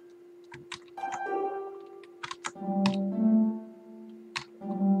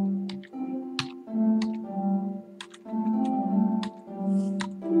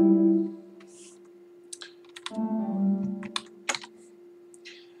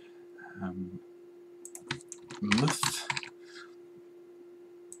 Myth.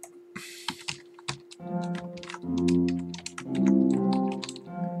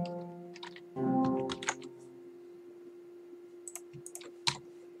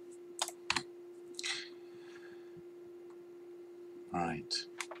 Right.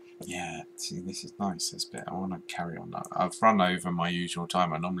 Yeah, see, this is nice, this bit. I want to carry on that. I've run over my usual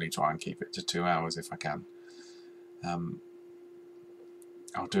time. I normally try and keep it to 2 hours if I can.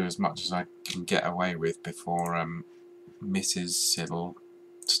 I'll do as much as I can get away with before Mrs. Civil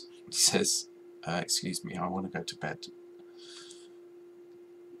says, excuse me, I want to go to bed.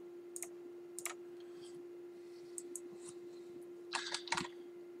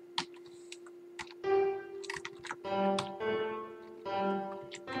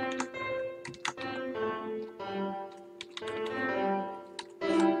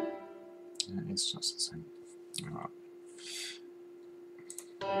 It's just the same. Right.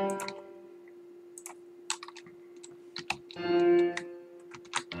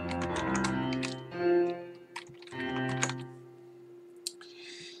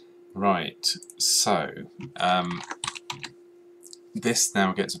 Right, so this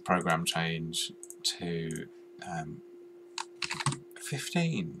now gets a program change to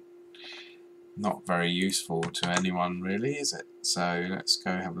 15. Not very useful to anyone really, is it? So let's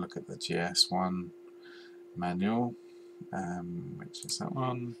go have a look at the GS1 manual, which is that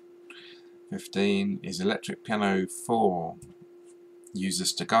one. 15 is electric piano 4. Uses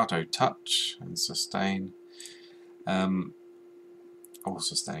staccato touch and sustain. Or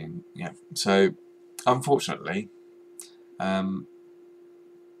sustain, yeah. So unfortunately,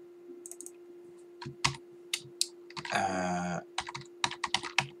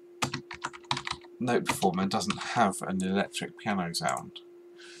 Note Performer doesn't have an electric piano sound,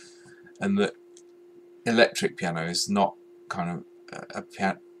 and the electric piano is not kind of a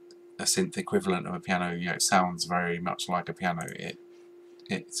synth equivalent of a piano. You know, it sounds very much like a piano.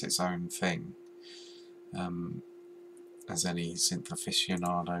 It's its own thing, as any synth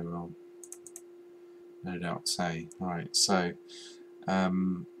aficionado will no doubt say. Right, so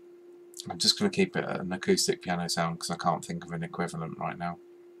I'm just going to keep it an acoustic piano sound because I can't think of an equivalent right now.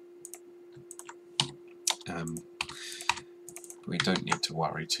 We don't need to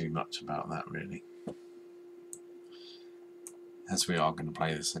worry too much about that really, as we are going to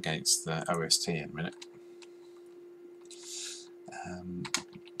play this against the OST in a minute.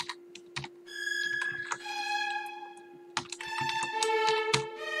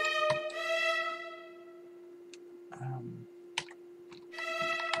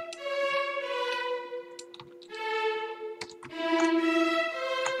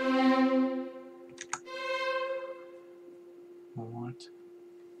 What?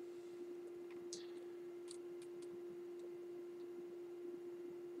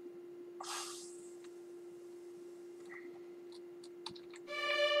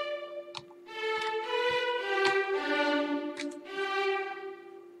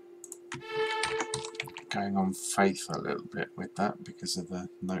 Going on faith a little bit with that because of the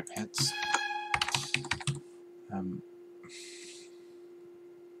note heads.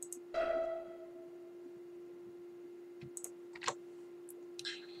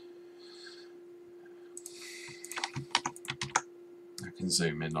 I can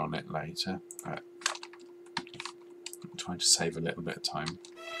zoom in on it later, but I'm trying to save a little bit of time.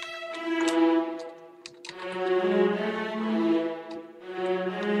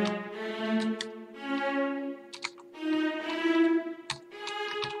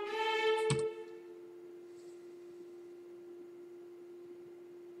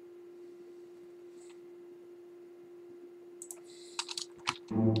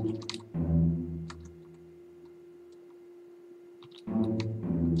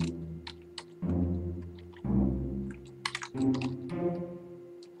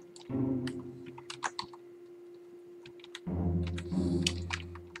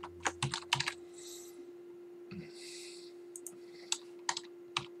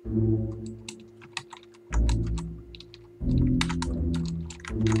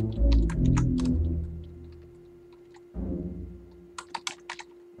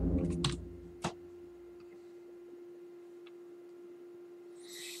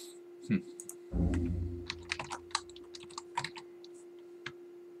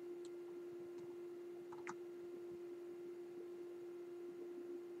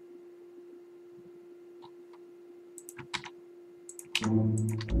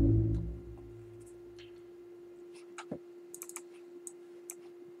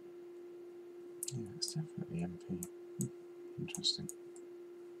 Yeah, it's definitely MP. Interesting.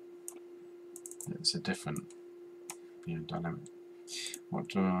 It's a different, dynamic. What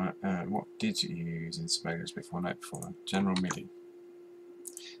did you use in Spagus before Note Performer? General MIDI.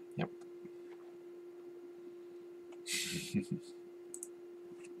 Yep.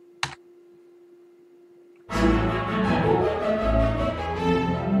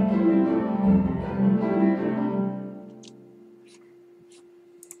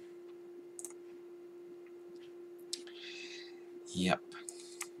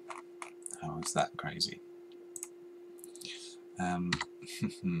 It's that crazy.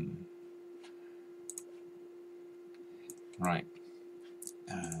 Right.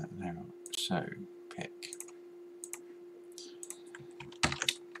 Now, so pick.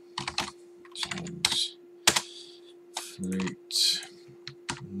 Change flute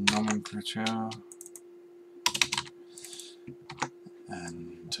nomenclature.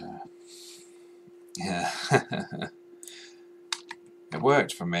 And yeah, it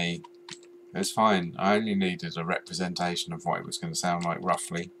worked for me. It was fine. I only needed a representation of what it was going to sound like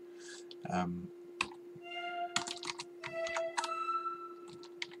roughly.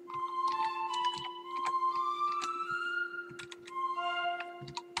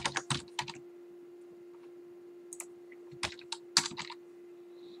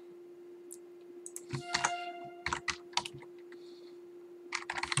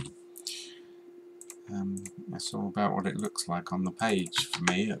 That's all about what it looks like on the page for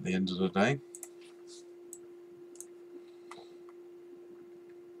me at the end of the day.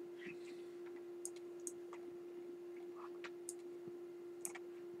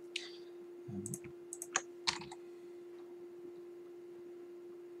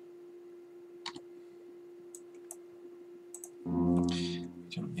 You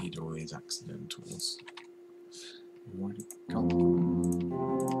don't need all these accidentals. You've already got them.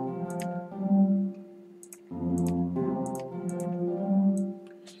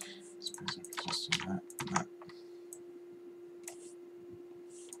 I suppose I could just do that and that.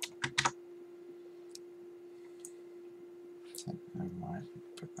 So I might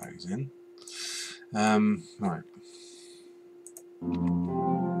put those in. Right.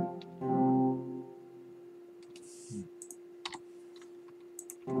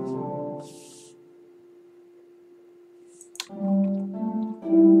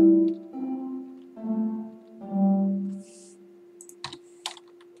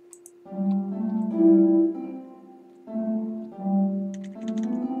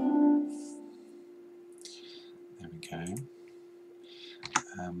 There we go.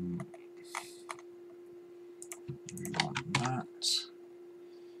 We want that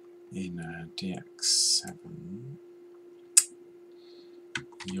in a DX7.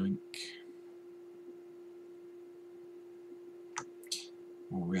 Yoink.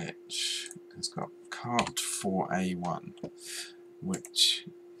 Which has got cart 4A1, which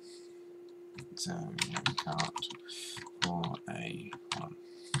cart 4A1,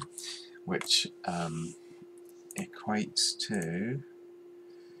 which equates to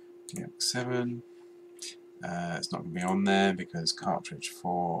DX7. It's not going to be on there because cartridge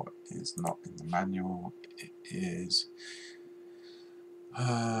 4 is not in the manual. It is.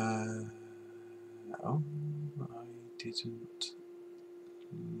 Oh, I didn't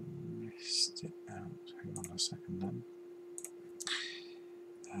list it out. Hang on a second then.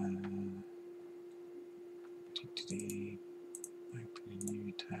 Open a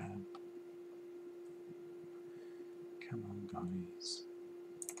new tab. Come on, guys.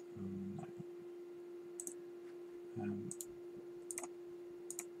 No.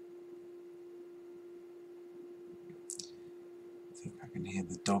 I think I can hear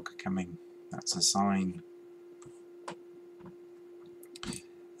the dog coming. That's a sign.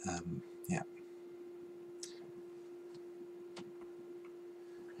 Yeah.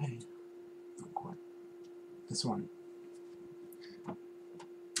 Hey, not quite. This one.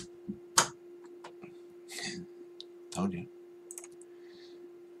 Told you.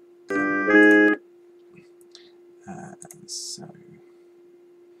 So,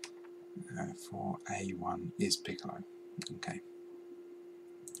 4A1 is Piccolo. Okay.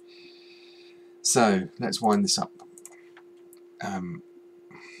 So, let's wind this up. Come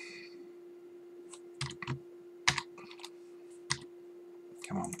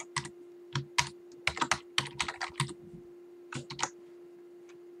on.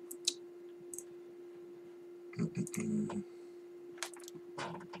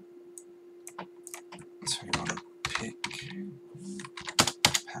 So we want to pick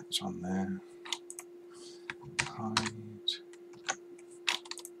patch on there, hide.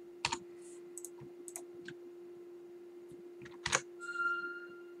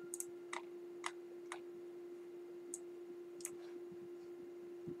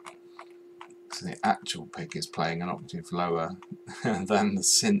 So the actual pick is playing an octave lower than the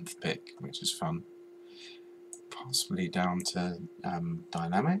synth pick, which is fun. Possibly down to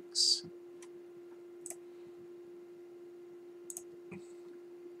dynamics.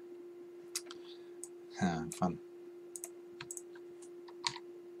 Fun.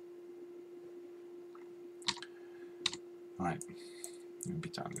 Right, we'll be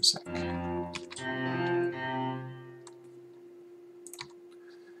done in a sec.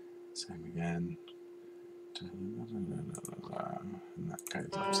 So we again. And that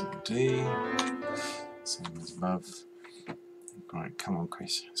goes up to the D. Same as above. Right, come on,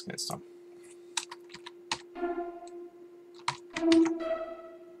 Chris, let's get this done.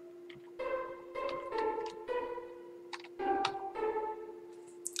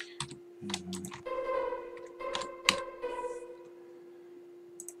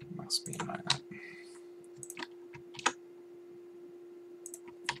 Must be like that.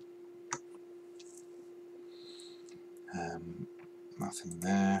 Nothing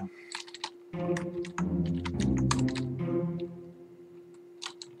there.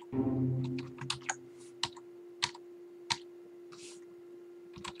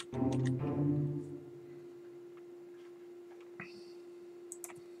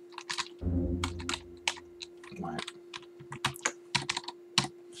 Right.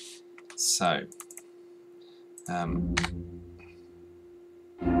 So,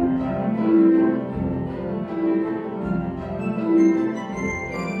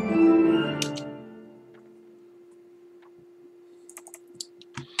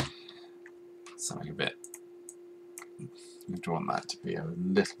 something a bit. We've drawn that to be a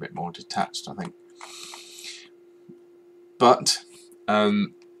little bit more detached, I think. But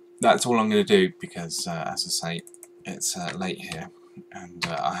that's all I'm going to do because, as I say, it's late here and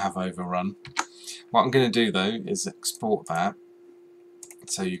I have overrun. What I'm going to do though is export that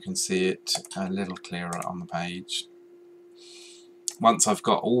so you can see it a little clearer on the page. Once I've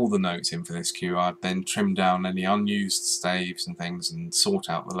got all the notes in for this queue, I'd then trim down any unused staves and things and sort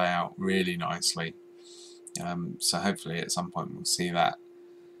out the layout really nicely. So hopefully at some point we'll see that.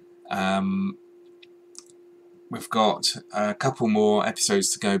 We've got a couple more episodes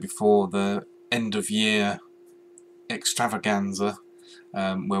to go before the end of year extravaganza,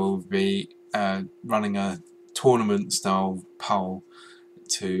 where we'll be running a tournament style poll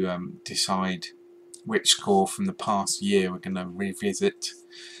to decide which score from the past year we're going to revisit,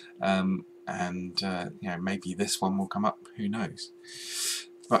 and you know, maybe this one will come up, who knows.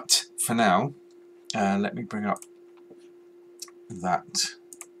 But for now, let me bring up that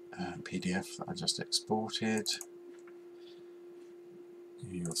PDF that I just exported.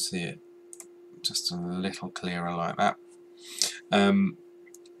 You'll see it just a little clearer like that.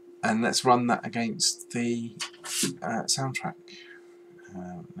 And let's run that against the soundtrack.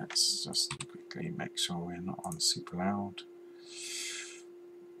 Let's just quickly make sure we're not on super loud.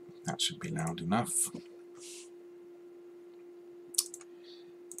 That should be loud enough.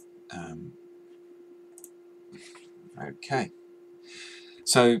 Okay,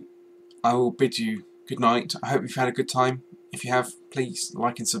 so I will bid you good night. I hope you've had a good time. If you have, please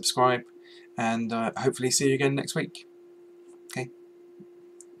like and subscribe, and hopefully see you again next week. Okay,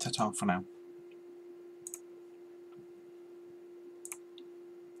 ta-ta for now.